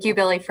all, thank you,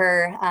 Billy,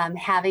 for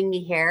having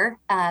me here.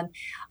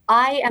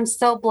 I am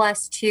so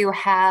blessed to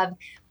have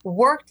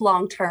worked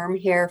long-term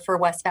here for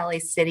West Valley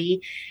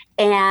City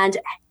and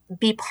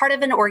be part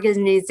of an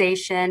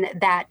organization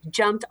that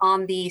jumped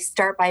on the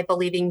Start by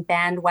Believing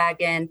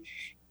bandwagon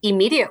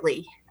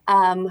immediately.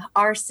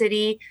 Our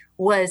city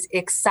was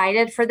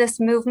excited for this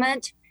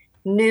movement,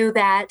 knew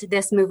that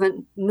this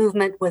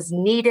movement was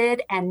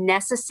needed and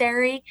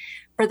necessary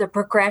for the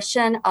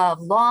progression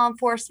of law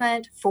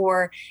enforcement,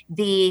 for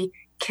the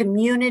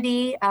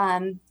community,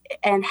 and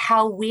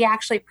how we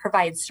actually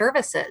provide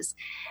services.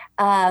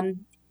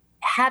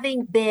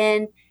 Having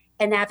been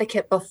an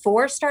advocate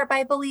before Start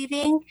by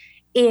Believing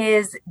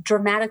is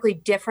dramatically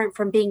different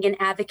from being an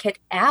advocate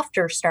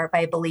after Start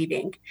by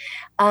Believing.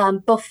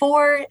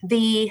 Before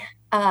the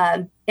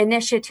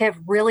initiative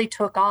really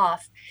took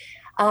off,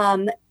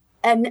 an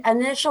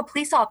initial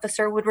police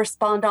officer would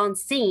respond on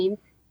scene,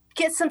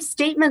 get some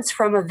statements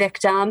from a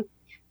victim,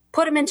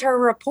 put them into a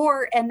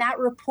report, and that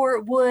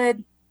report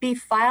would be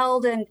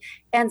filed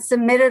and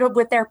submitted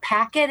with their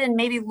packet and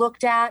maybe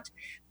looked at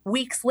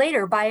weeks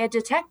later by a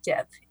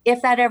detective,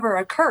 if that ever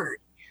occurred.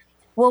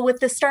 Well, with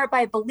the Start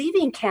by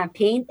Believing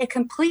campaign, it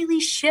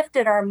completely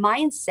shifted our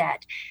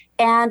mindset,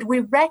 and we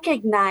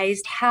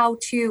recognized how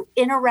to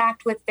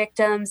interact with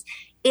victims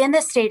in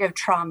the state of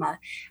trauma,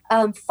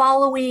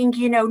 following,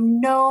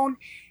 known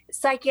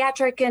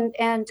psychiatric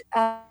and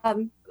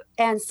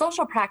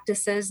social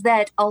practices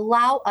that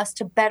allow us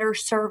to better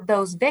serve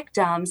those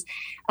victims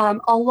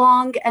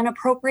along an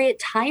appropriate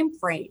time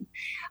frame.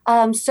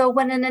 So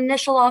when an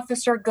initial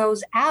officer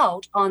goes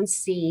out on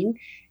scene,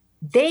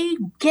 they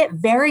get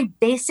very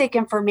basic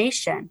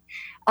information.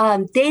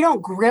 They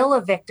don't grill a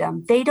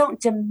victim. They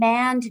don't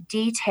demand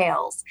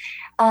details.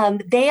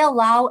 They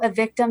allow a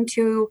victim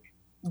to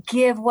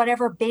give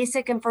whatever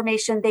basic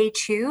information they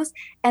choose,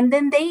 and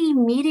then they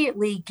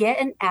immediately get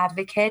an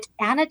advocate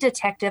and a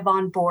detective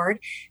on board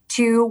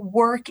to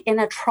work in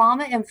a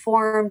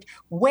trauma-informed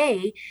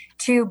way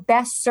to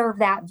best serve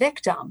that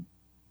victim.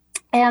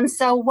 And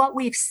so what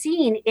we've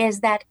seen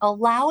is that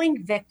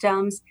allowing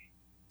victims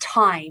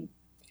time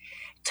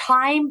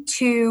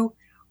to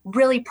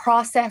really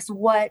process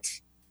what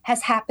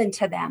has happened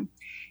to them,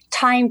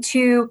 time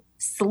to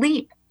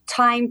sleep,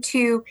 time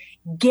to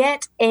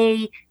get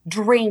a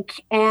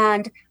drink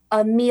and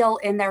a meal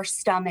in their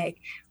stomach,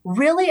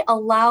 really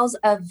allows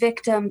a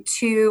victim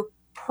to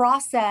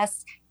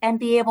process and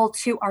be able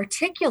to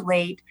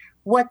articulate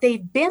what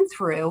they've been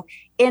through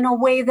in a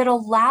way that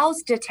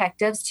allows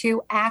detectives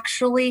to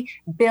actually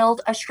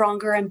build a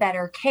stronger and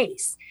better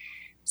case.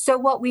 So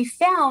what we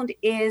found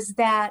is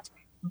that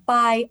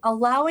by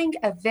allowing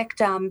a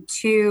victim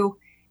to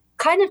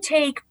kind of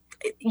take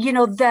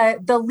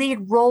the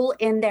lead role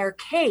in their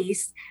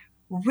case,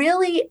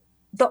 really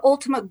the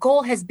ultimate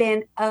goal has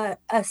been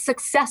a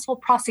successful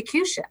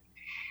prosecution,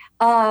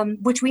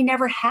 which we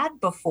never had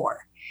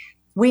before.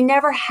 We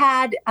never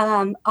had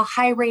a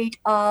high rate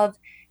of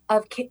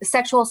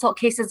sexual assault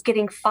cases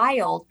getting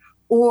filed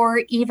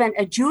or even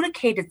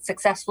adjudicated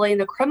successfully in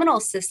the criminal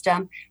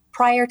system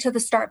prior to the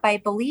Start by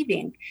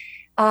Believing.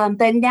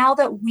 But now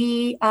that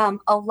we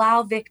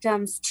allow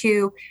victims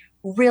to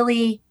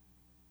really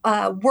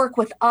work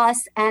with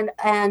us and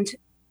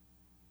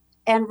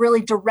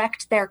really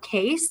direct their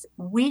case,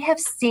 we have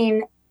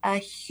seen a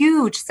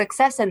huge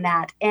success in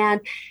that.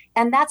 And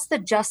that's the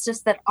justice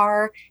that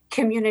our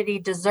community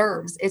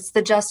deserves. It's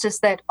the justice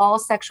that all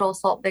sexual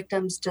assault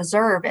victims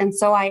deserve. And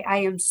so I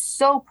am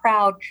so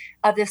proud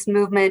of this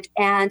movement,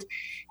 and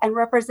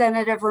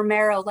Representative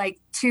Romero, like,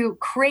 to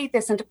create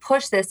this and to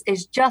push this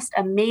is just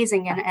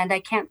amazing. And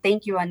I can't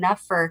thank you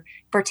enough for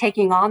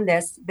taking on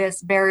this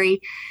very,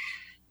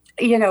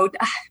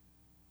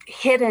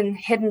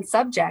 hidden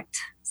subject.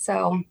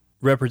 So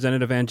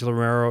Representative Angela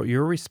Romero,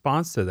 your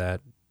response to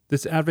that,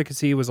 this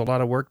advocacy was a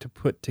lot of work to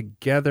put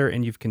together,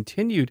 and you've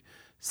continued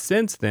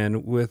since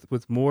then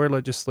with more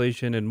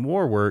legislation and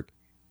more work.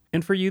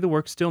 And for you, the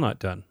work's still not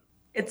done.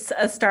 It's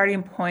a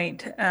starting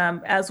point.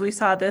 As we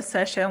saw this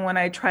session, when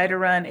I tried to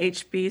run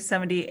HB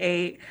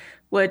 78,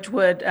 which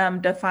would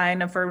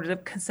define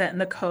affirmative consent in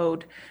the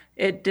code,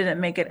 it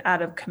didn't make it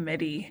out of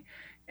committee.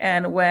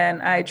 And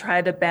when I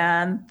tried to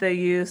ban the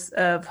use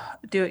of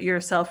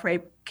do-it-yourself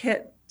rape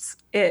kits,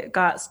 it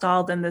got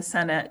stalled in the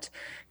Senate.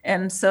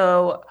 And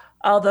so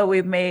although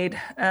we've made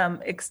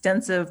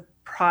extensive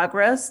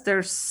progress,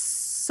 there's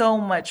so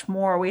much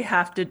more we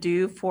have to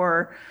do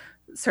for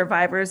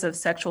survivors of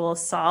sexual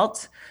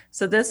assault.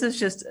 So this is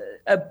just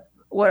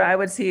what I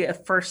would see a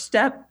first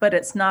step, but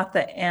it's not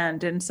the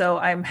end. And so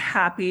I'm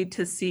happy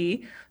to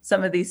see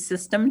some of these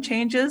system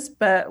changes,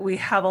 but we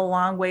have a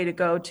long way to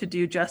go to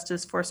do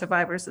justice for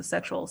survivors of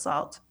sexual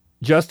assault.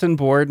 Justin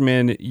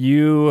Boardman,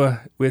 you,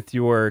 with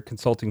your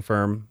consulting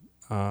firm,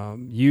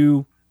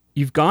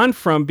 You've gone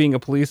from being a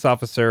police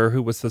officer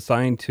who was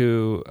assigned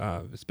to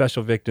a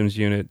special victims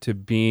unit to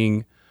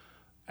being,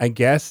 I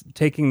guess,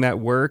 taking that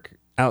work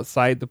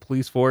outside the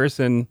police force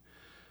and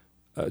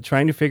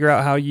trying to figure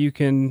out how you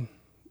can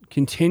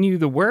continue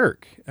the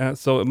work.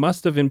 So it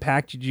must have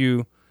impacted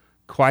you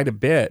quite a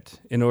bit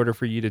in order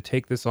for you to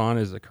take this on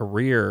as a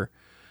career.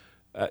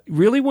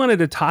 Really wanted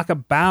to talk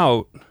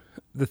about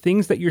the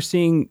things that you're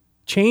seeing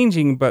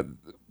changing, but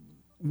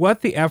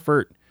what the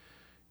effort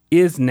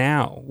is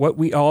now, what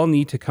we all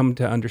need to come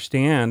to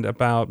understand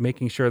about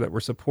making sure that we're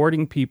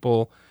supporting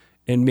people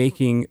and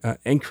making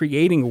and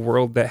creating a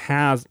world that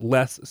has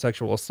less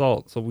sexual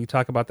assault. So we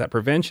talk about that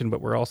prevention,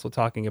 but we're also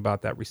talking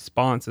about that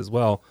response as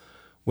well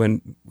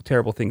when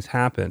terrible things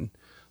happen.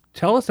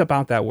 Tell us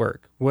about that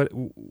work. What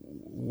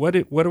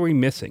are we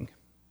missing?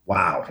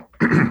 Wow.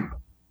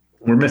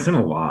 We're missing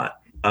a lot.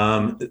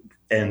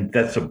 And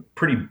that's a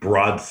pretty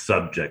broad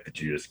subject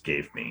that you just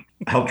gave me.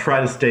 I'll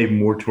try to stay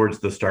more towards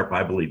the Start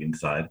by Believing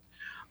side.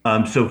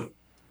 So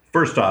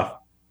first off,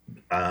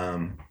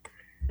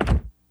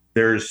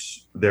 there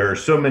are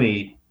so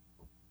many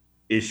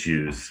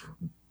issues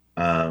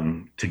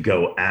to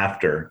go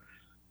after.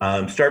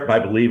 Start by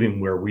Believing,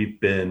 where we've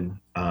been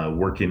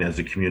working as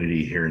a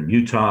community here in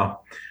Utah.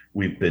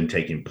 We've been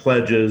taking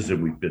pledges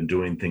and we've been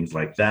doing things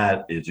like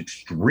that, is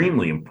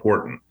extremely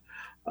important.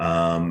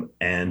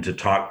 And to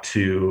talk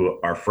to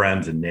our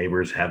friends and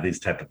neighbors, have these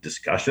type of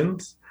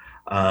discussions,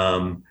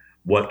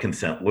 what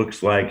consent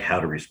looks like, how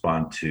to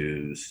respond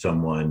to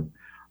someone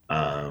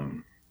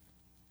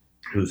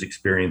who's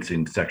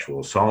experiencing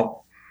sexual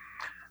assault.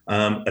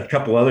 A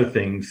couple other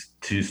things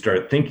to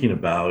start thinking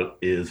about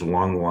is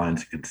along the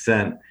lines of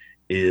consent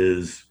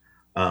is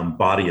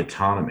body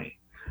autonomy.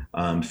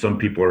 Some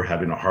people are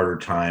having a harder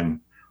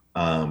time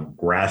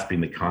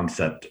grasping the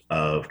concept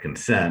of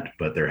consent,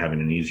 but they're having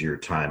an easier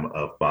time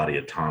of body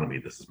autonomy.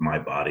 This is my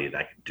body and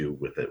I can do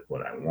with it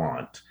what I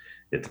want.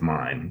 It's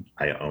mine.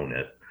 I own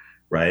it,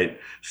 right?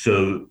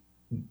 So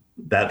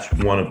that's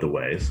one of the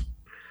ways.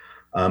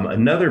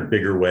 Another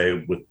bigger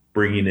way with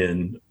bringing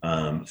in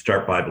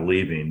Start by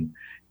Believing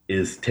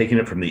is taking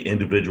it from the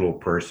individual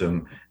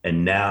person,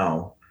 and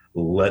now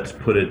let's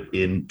put it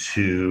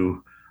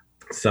into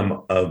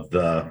some of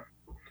the,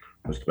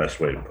 what's the best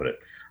way to put it?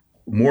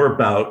 More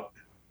about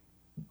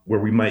where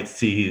we might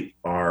see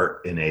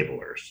our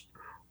enablers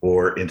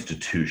or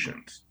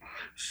institutions.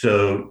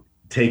 So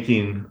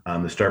taking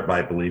the Start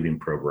by Believing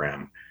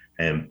program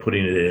and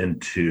putting it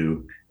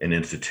into an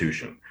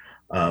institution.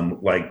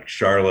 Like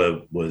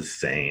Charla was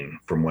saying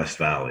from West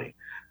Valley,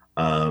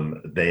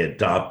 they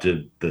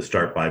adopted the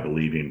Start by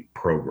Believing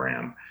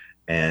program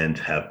and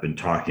have been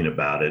talking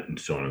about it and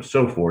so on and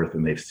so forth,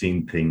 and they've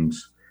seen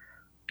things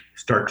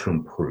start to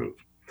improve.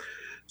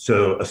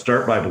 So a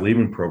Start by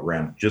Believing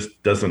program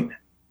just doesn't,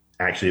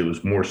 actually it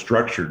was more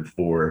structured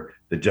for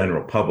the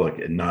general public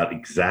and not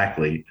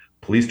exactly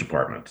police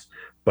departments.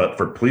 But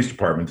for police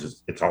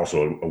departments, it's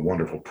also a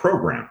wonderful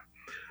program.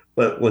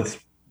 But let's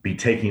be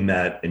taking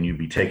that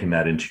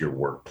into your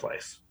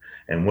workplace.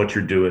 And what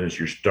you're doing is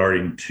you're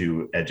starting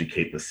to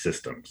educate the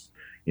systems.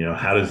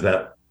 How does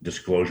that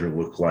disclosure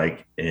look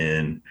like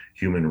in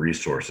human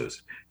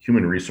resources?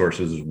 Human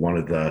resources is one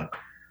of the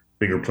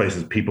bigger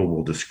places people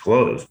will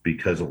disclose,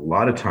 because a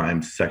lot of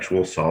times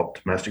sexual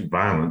assault, domestic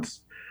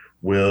violence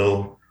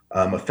will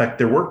affect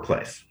their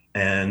workplace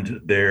and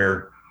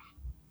their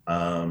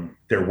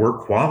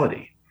work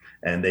quality,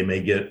 and they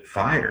may get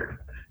fired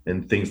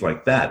and things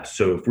like that.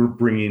 So if we're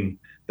bringing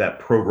that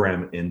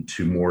program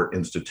into more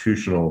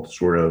institutional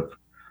sort of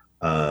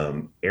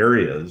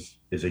areas,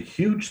 is a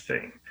huge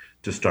thing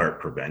to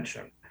start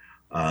prevention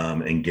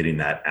and getting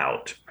that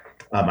out.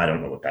 I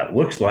don't know what that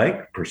looks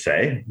like per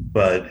se,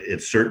 but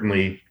it's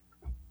certainly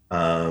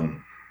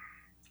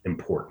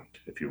important,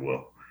 if you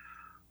will.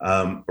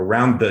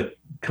 Around the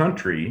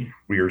country,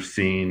 we are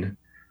seeing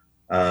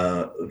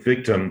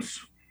victims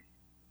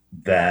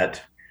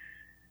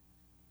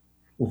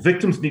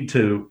need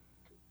to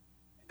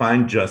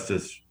find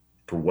justice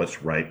for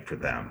what's right for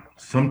them.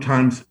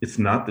 Sometimes it's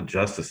not the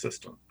justice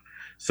system.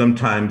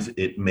 Sometimes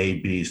it may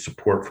be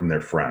support from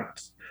their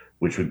friends,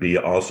 which would be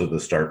also the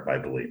Start by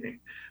Believing.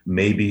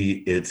 Maybe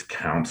it's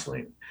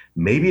counseling.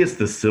 Maybe it's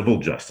the civil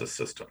justice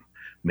system.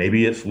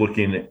 Maybe it's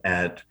looking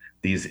at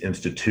these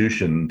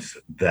institutions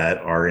that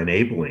are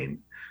enabling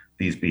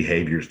these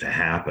behaviors to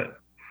happen.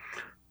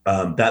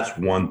 That's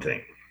one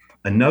thing.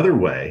 Another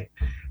way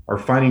are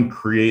finding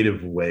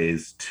creative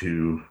ways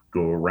to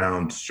go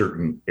around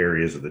certain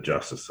areas of the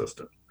justice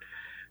system.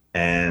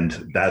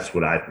 And that's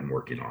what I've been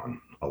working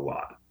on a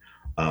lot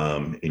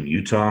in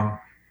Utah,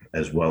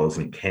 as well as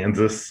in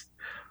Kansas,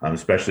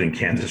 especially in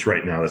Kansas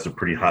right now. That's a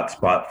pretty hot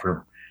spot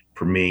for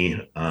me,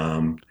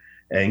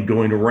 and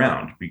going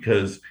around,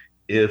 because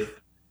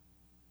if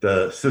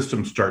the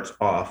system starts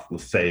off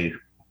with, say,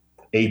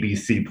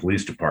 ABC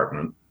Police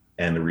Department,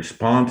 and the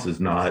response is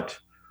not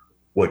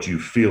what you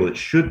feel it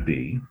should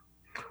be,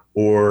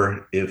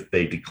 or if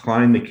they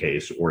decline the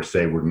case or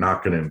say we're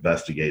not going to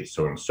investigate,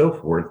 so on and so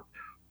forth,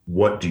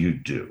 what do you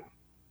do?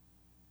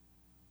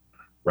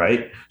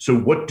 Right? So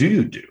what do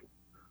you do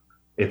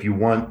if you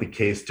want the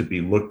case to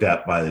be looked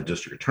at by the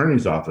district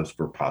attorney's office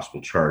for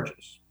possible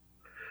charges?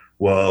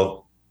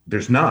 Well,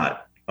 there's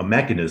not a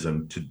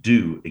mechanism to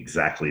do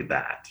exactly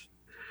that.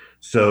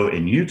 So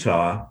in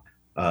Utah,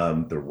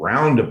 the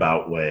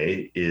roundabout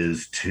way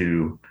is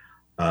to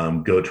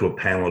go to a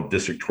panel of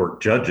district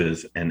court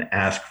judges and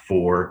ask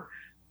for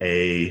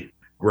a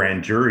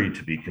grand jury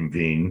to be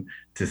convened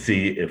to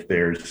see if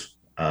there's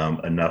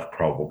enough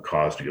probable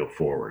cause to go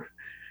forward.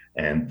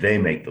 And they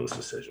make those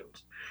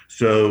decisions.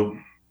 So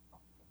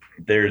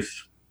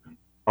there's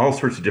all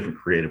sorts of different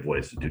creative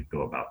ways to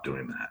go about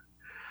doing that.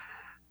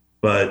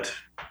 But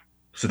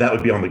so that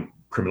would be on the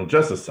criminal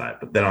justice side.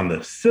 But then on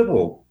the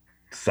civil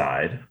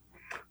side,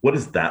 what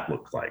does that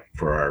look like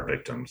for our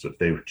victims if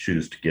they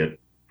choose to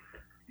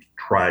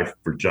try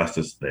for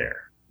justice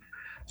there?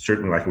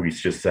 Certainly, like we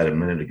just said a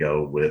minute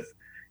ago, with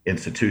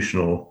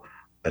institutional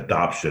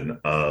adoption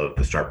of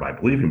the Start by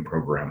Believing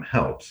program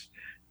helps,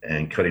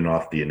 and cutting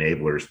off the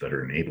enablers that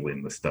are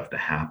enabling this stuff to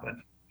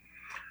happen.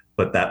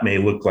 But that may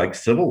look like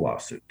civil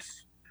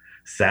lawsuits.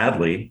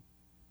 Sadly,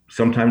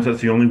 sometimes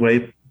that's the only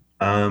way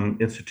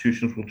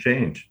institutions will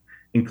change,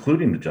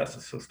 including the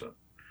justice system.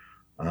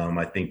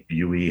 I think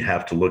we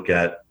have to look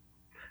at,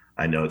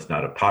 I know it's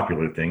not a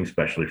popular thing,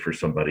 especially for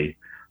somebody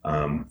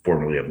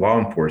formerly of law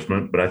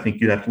enforcement, but I think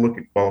you have to look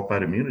at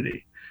qualified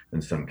immunity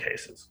in some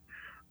cases.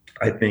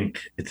 I think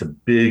it's a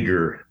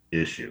bigger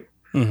issue,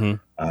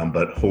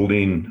 but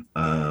holding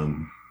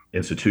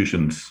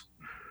institutions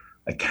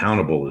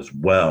accountable as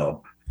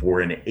well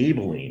for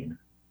enabling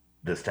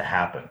this to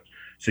happen.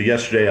 So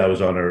yesterday I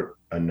was on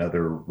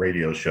another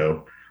radio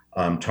show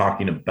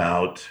talking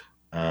about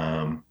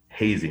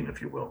hazing,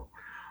 if you will,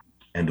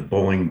 and the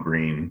Bowling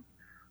Green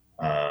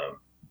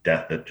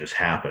death that just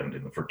happened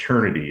in the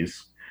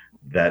fraternities.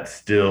 That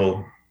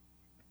still,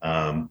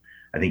 I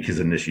think his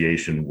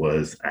initiation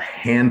was a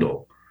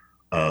handle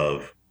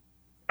of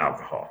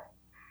alcohol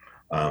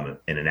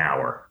in an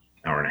hour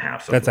and a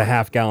half. That's a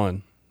half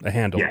gallon, a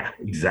handle. Yeah,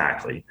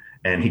 exactly.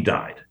 And he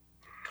died.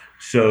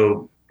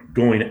 So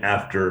going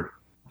after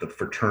the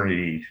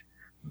fraternity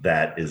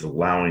that is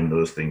allowing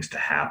those things to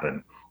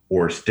happen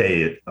or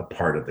stay a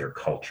part of their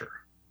culture.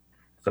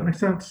 Does that make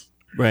sense?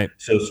 Right.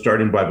 So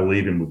Starting by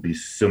Believing would be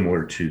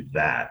similar to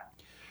that.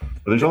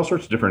 But there's all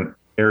sorts of different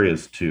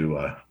areas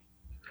to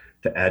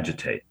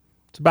agitate.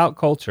 It's about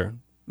culture.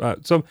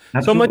 So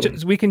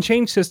much we can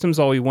change systems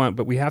all we want,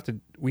 but we have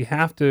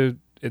to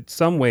in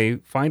some way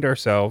find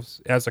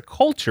ourselves as a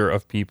culture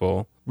of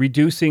people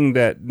reducing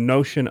that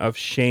notion of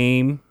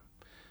shame,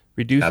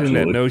 reducing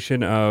that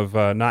notion of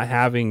not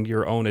having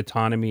your own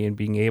autonomy and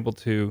being able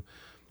to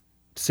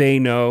say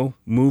no,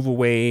 move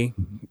away,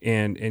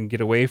 and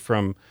get away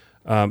from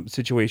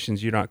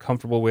situations you're not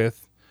comfortable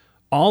with.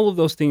 All of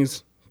those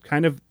things,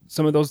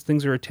 some of those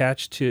things are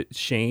attached to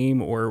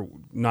shame or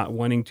not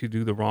wanting to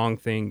do the wrong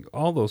thing.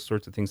 All those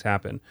sorts of things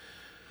happen.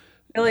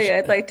 Really,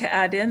 I'd like to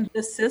add in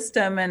the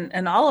system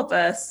and all of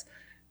us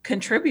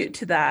contribute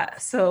to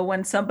that. So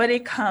when somebody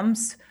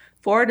comes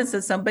forward and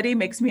says somebody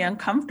makes me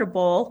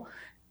uncomfortable,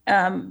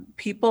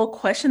 people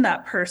question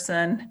that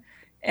person,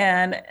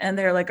 and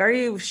they're like, "Are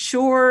you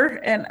sure?"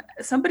 And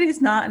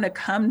somebody's not going to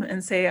come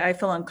and say, "I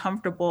feel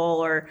uncomfortable,"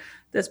 or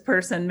 "This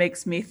person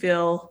makes me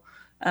feel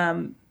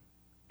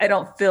I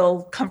don't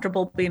feel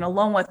comfortable being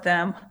alone with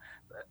them,"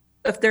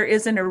 if there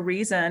isn't a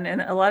reason.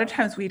 And a lot of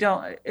times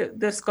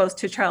this goes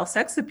to child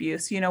sex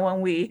abuse,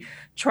 when we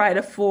try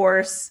to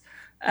force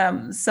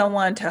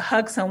someone to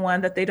hug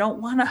someone that they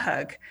don't want to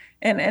hug.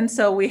 And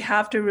so we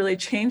have to really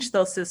change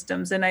those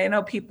systems. And I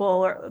know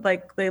people are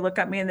like, they look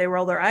at me and they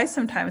roll their eyes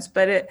sometimes,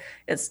 but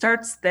it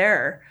starts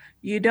there.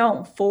 You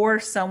don't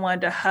force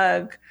someone to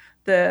hug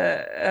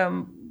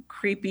the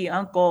creepy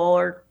uncle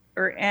or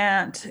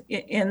aunt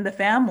in the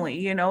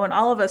family, and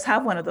all of us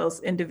have one of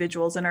those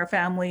individuals in our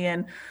family.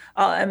 And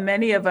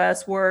many of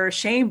us were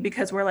shamed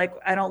because we're like,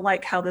 I don't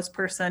like how this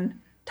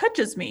person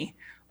touches me.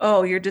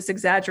 Oh, you're just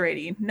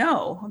exaggerating.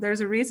 No,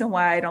 there's a reason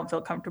why I don't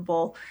feel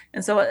comfortable.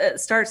 And so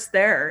it starts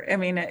there. I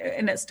mean,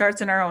 and it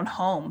starts in our own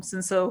homes.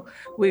 And so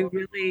we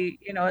really,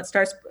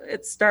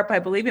 it start by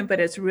believing, but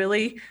it's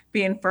really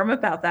being firm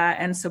about that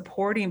and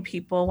supporting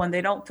people when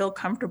they don't feel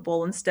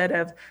comfortable, instead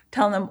of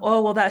telling them,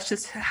 oh, well, that's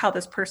just how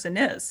this person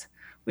is.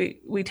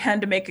 We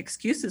tend to make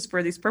excuses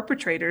for these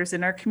perpetrators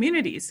in our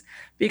communities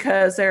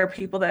because there are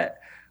people that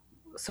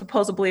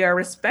supposedly are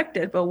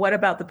respected, but what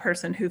about the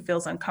person who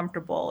feels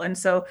uncomfortable? And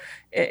so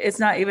it's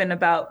not even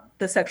about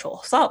the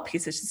sexual assault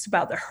piece, it's just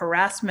about the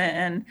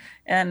harassment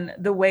and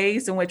the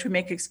ways in which we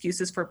make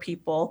excuses for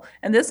people.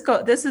 And this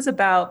is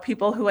about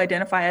people who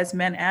identify as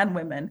men and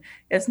women.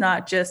 It's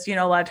not just,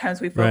 a lot of times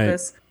we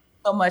focus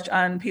so much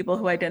on people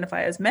who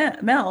identify as men,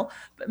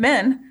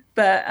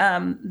 but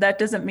that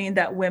doesn't mean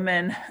that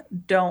women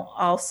don't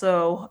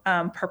also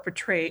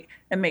perpetrate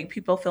and make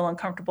people feel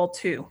uncomfortable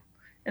too.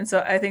 And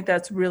so I think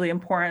that's really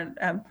important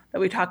that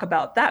we talk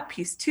about that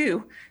piece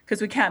too,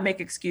 because we can't make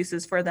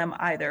excuses for them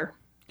either.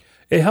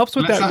 It helps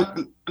with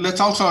that.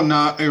 Let's also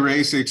not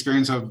erase the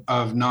experience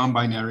of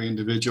non-binary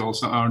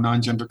individuals or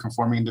non-gender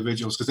conforming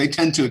individuals, because they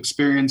tend to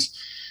experience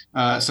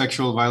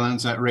sexual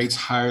violence at rates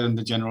higher than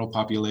the general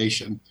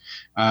population.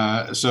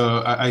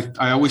 So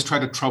I always try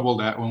to trouble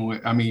that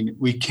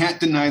we can't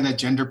deny that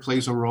gender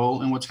plays a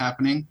role in what's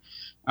happening.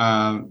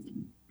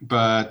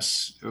 But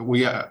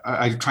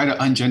I try to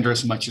ungender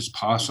as much as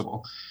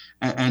possible.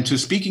 And to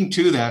speaking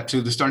to that,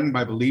 to the starting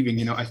by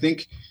believing, I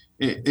think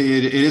it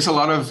is a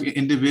lot of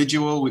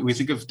individual. We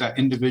think of that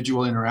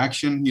individual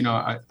interaction.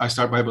 I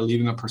start by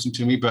believing a person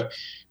to me, but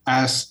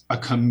as a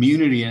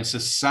community and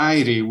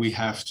society, we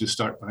have to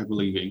start by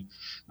believing,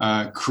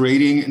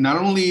 creating, not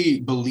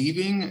only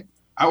believing,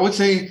 I would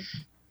say,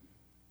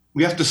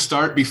 we have to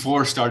start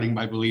before starting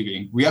by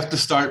believing. We have to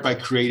start by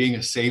creating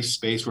a safe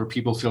space where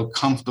people feel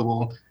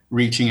comfortable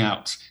reaching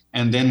out,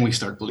 and then we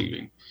start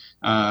believing.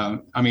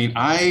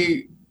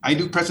 I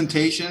do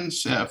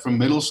presentations from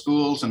middle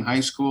schools and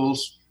high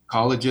schools,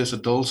 colleges,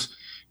 adults,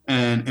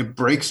 and it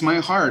breaks my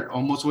heart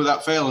almost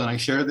without fail. And I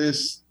share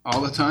this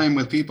all the time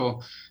with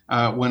people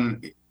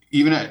when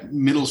even at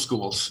middle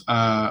schools,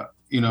 I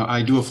do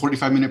a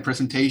 45-minute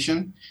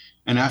presentation,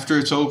 and after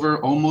it's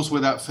over, almost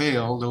without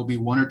fail, there'll be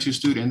one or two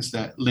students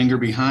that linger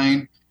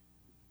behind,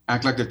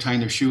 act like they're tying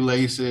their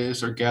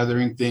shoelaces or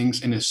gathering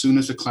things. And as soon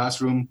as the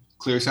classroom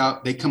clears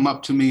out, they come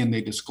up to me and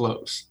they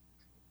disclose.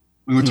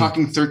 We were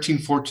talking 13,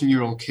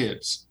 14-year-old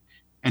kids,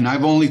 and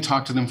I've only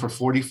talked to them for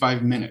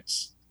 45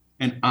 minutes,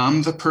 and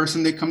I'm the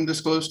person they come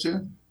disclose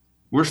to.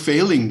 We're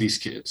failing these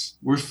kids.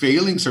 We're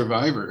failing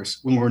survivors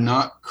when we're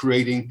not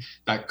creating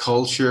that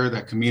culture,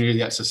 that community,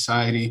 that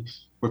society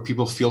where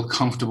people feel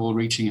comfortable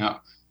reaching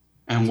out.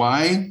 And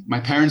why? My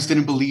parents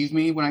didn't believe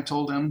me when I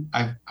told them.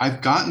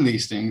 I've gotten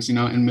these things,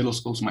 in middle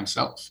schools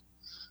myself.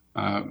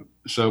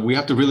 So we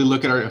have to really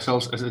look at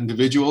ourselves as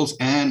individuals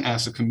and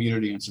as a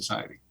community and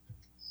society.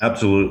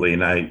 Absolutely.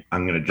 And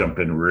I'm going to jump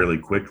in really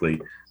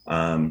quickly.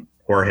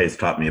 Jorge's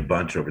taught me a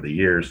bunch over the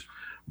years,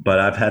 but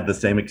I've had the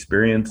same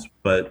experience,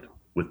 but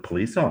with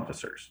police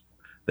officers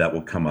that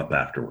will come up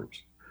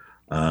afterwards.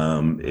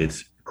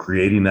 It's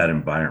creating that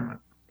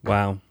environment.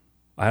 Wow.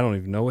 I don't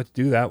even know what to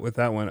do with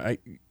that one.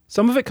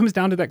 Some of it comes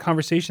down to that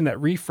conversation, that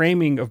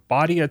reframing of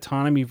body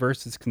autonomy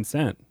versus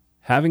consent.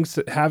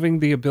 Having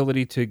the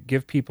ability to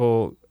give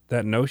people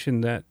that notion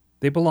that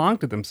they belong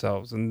to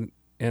themselves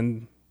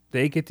and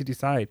they get to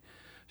decide.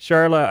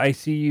 Sharla, I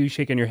see you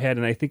shaking your head,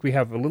 and I think we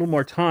have a little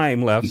more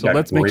time left, so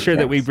let's make sure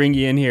that we bring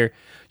you in here.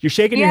 You're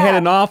shaking your head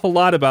an awful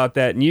lot about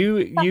that, and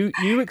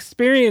you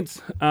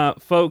experience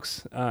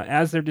folks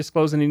as they're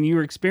disclosing, and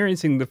you're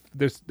experiencing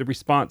the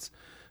response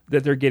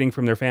that they're getting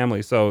from their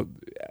families. So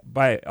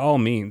by all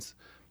means,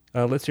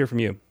 let's hear from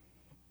you.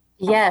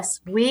 Yes,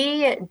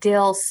 we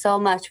deal so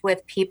much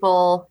with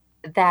people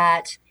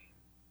that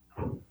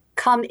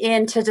come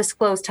in to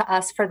disclose to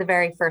us for the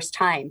very first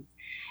time.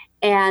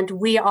 And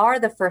we are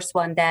the first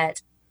one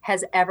that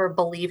has ever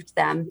believed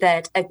them,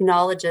 that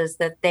acknowledges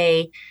that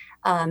they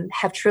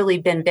have truly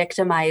been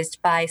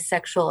victimized by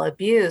sexual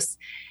abuse.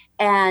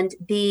 And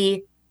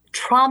the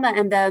trauma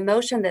and the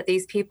emotion that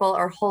these people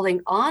are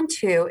holding on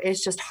to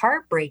is just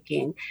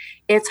heartbreaking.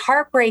 It's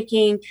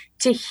heartbreaking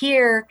to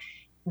hear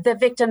the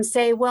victim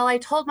say, well, I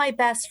told my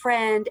best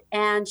friend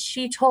and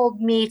she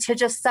told me to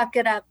just suck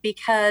it up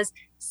because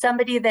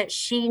somebody that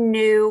she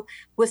knew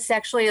was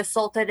sexually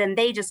assaulted and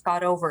they just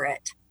got over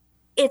it.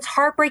 It's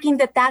heartbreaking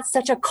that that's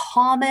such a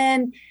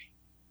common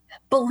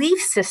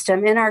belief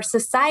system in our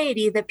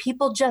society, that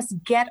people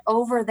just get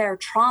over their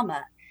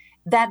trauma,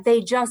 that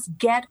they just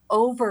get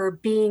over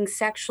being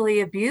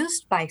sexually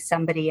abused by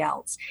somebody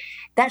else.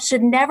 That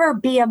should never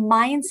be a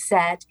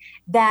mindset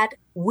that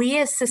we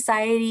as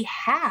society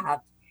have.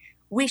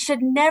 We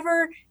should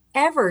never,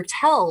 ever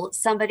tell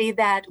somebody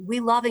that we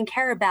love and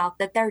care about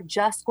that they're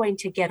just going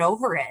to get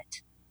over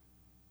it.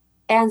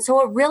 And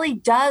so it really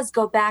does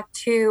go back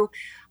to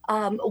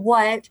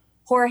what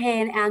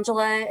Jorge and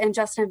Angela and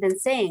Justin have been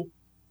saying.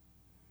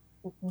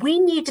 We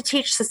need to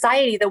teach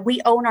society that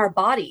we own our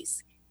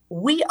bodies.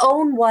 We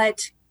own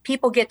what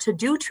people get to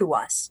do to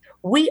us.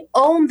 We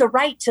own the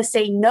right to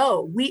say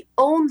no. We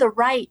own the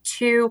right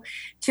to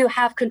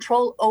have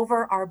control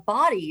over our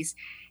bodies.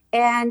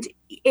 And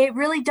it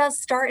really does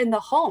start in the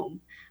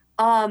home.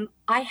 I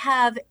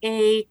have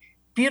a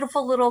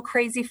beautiful little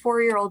crazy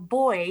 4-year-old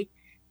boy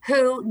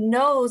who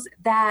knows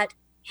that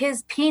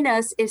his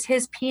penis is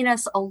his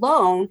penis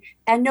alone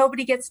and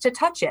nobody gets to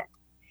touch it.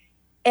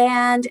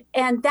 And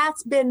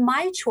that's been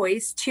my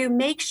choice to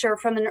make sure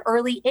from an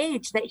early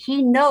age that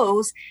he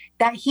knows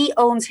that he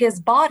owns his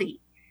body.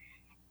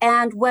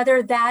 And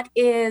whether that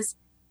is,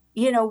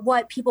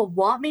 what people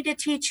want me to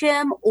teach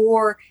him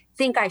or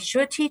think I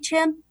should teach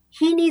him,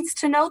 he needs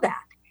to know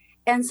that.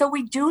 And so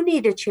we do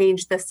need to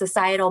change the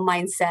societal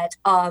mindset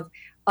of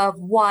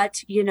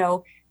what,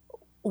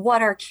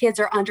 what our kids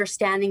are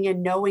understanding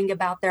and knowing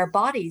about their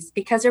bodies,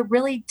 because it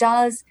really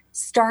does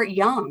start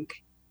young.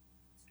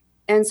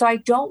 And so I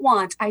don't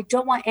want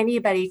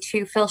anybody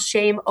to feel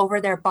shame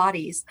over their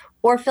bodies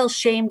or feel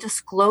shame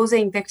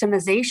disclosing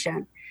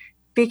victimization,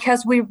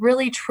 because we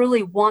really,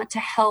 truly want to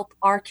help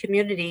our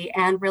community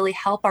and really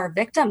help our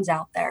victims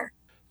out there.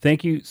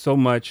 Thank you so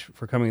much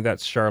for coming.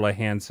 That's Charla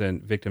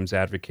Hansen, victims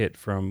advocate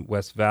from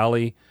West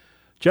Valley.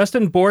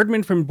 Justin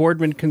Boardman from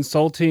Boardman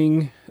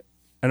Consulting.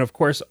 And of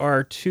course,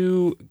 our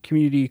two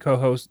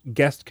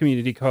guest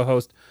community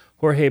co-hosts,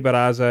 Jorge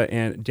Barraza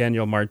and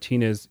Daniel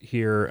Martinez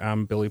here.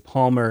 I'm Billy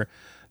Palmer.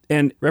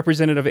 And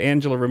Representative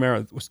Angela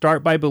Romero,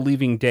 Start by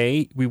Believing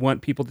Day. We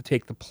want people to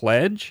take the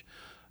pledge.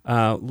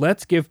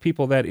 Let's give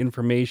people that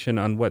information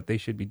on what they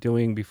should be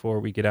doing before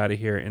we get out of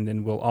here. And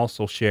then we'll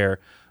also share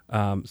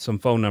some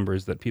phone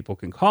numbers that people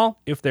can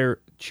call if they're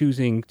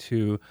choosing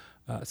to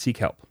seek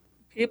help.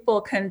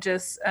 People can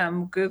just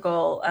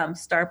Google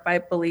Start by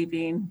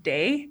Believing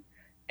Day,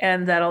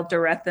 and that'll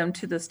direct them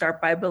to the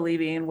Start by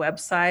Believing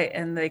website,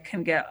 and they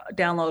can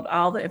download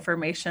all the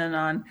information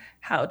on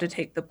how to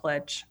take the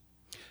pledge.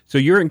 So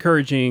you're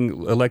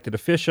encouraging elected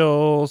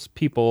officials,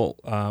 people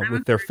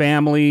with their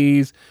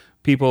families,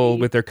 people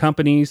with their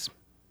companies?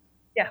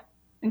 Yeah,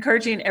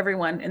 encouraging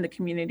everyone in the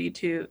community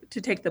to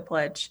take the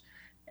pledge.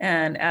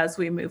 And as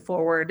we move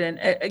forward, and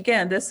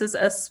again, this is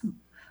a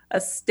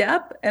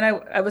step, and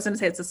I was going to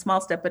say it's a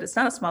small step, but it's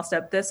not a small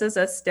step. This is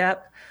a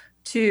step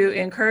to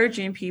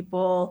encouraging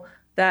people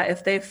that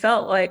if they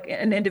felt like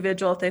an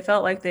individual, if they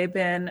felt like they've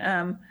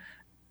been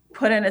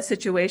put in a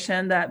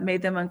situation that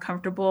made them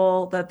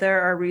uncomfortable, that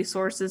there are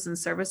resources and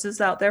services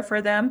out there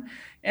for them.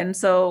 And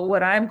so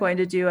what I'm going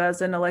to do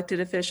as an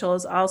elected official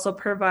is also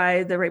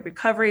provide the Rape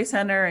Recovery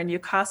Center and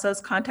UCASA's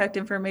contact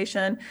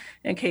information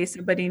in case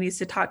somebody needs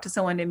to talk to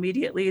someone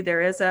immediately.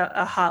 There is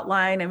a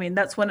hotline. I mean,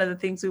 that's one of the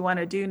things we want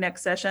to do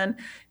next session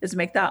is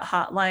make that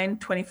hotline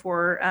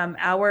 24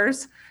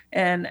 hours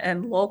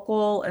and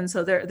local. And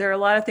so there are a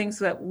lot of things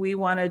that we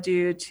want to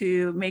do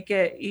to make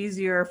it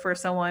easier for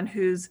someone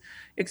who's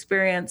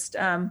experienced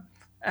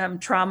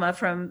trauma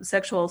from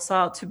sexual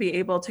assault to be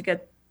able to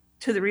get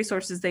to the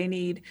resources they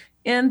need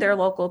in their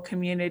local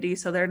community,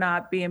 so they're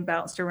not being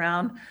bounced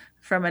around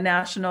from a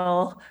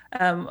national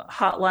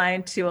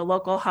hotline to a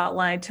local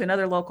hotline to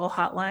another local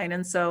hotline.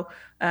 And so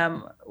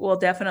we'll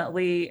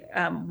definitely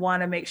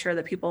want to make sure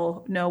that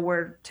people know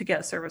where to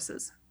get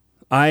services.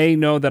 I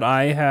know that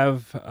I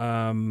have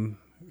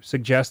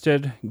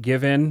suggested,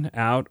 given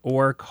out,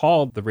 or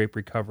called the Rape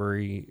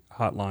Recovery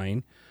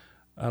Hotline.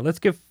 Let's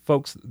give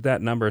folks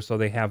that number so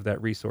they have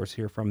that resource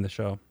here from the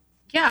show.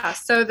 Yeah,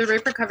 so the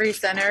Rape Recovery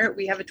Center,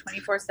 we have a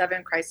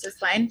 24/7 crisis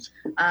line.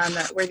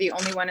 We're the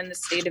only one in the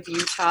state of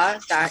Utah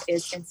that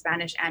is in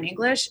Spanish and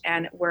English,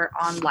 and we're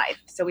on live.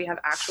 So we have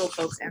actual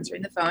folks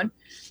answering the phone,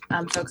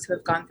 folks who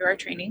have gone through our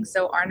training.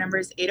 So our number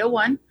is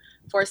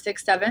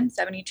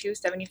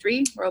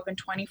 801-467-7273. We're open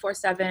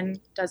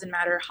 24/7, doesn't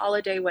matter,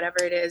 holiday,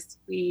 whatever it is,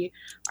 we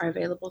are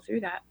available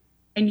through that.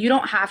 And you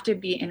don't have to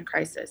be in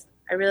crisis.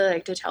 I really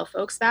like to tell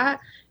folks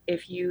that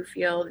if you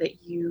feel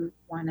that you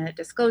want to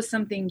disclose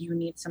something, you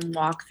need some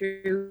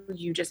walkthrough,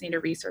 you just need a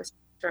resource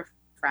for a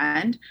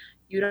friend,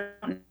 you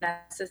don't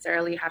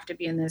necessarily have to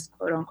be in this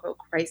quote unquote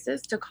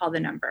crisis to call the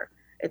number.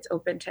 It's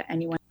open to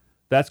anyone.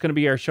 That's going to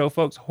be our show,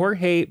 folks.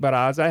 Jorge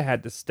Barraza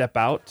had to step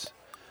out.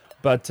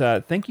 But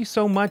thank you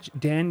so much,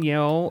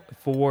 Danielle,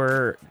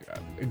 for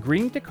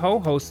agreeing to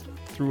co-host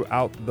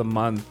throughout the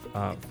month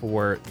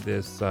for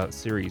this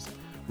series.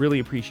 Really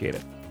appreciate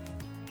it.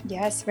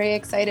 Yes, very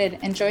excited.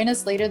 And join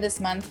us later this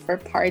month for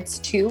parts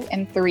 2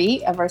 and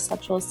 3 of our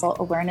Sexual Assault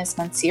Awareness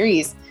Month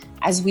series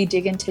as we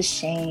dig into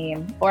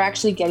shame, or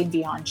actually getting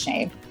beyond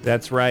shame.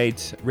 That's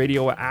right.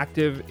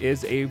 Radioactive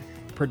is a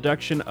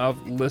production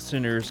of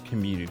Listeners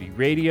Community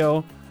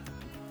Radio.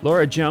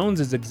 Laura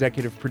Jones is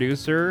executive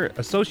producer.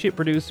 Associate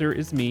producer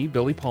is me,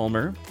 Billy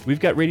Palmer. We've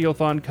got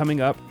Radiothon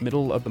coming up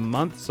middle of the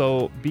month,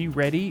 so be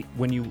ready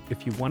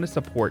if you want to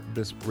support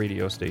this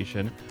radio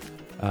station.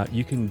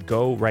 You can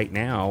go right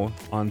now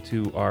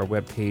onto our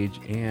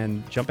webpage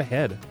and jump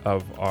ahead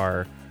of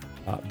our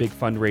big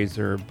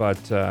fundraiser.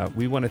 But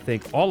we want to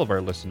thank all of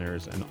our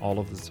listeners and all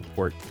of the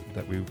support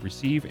that we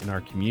receive in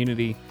our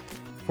community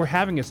for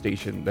having a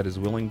station that is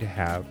willing to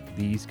have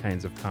these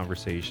kinds of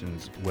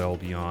conversations well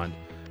beyond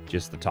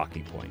just the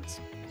talking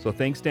points. So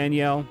thanks,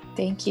 Danielle.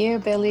 Thank you,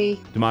 Billy.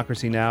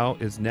 Democracy Now!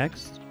 Is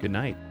next. Good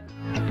night.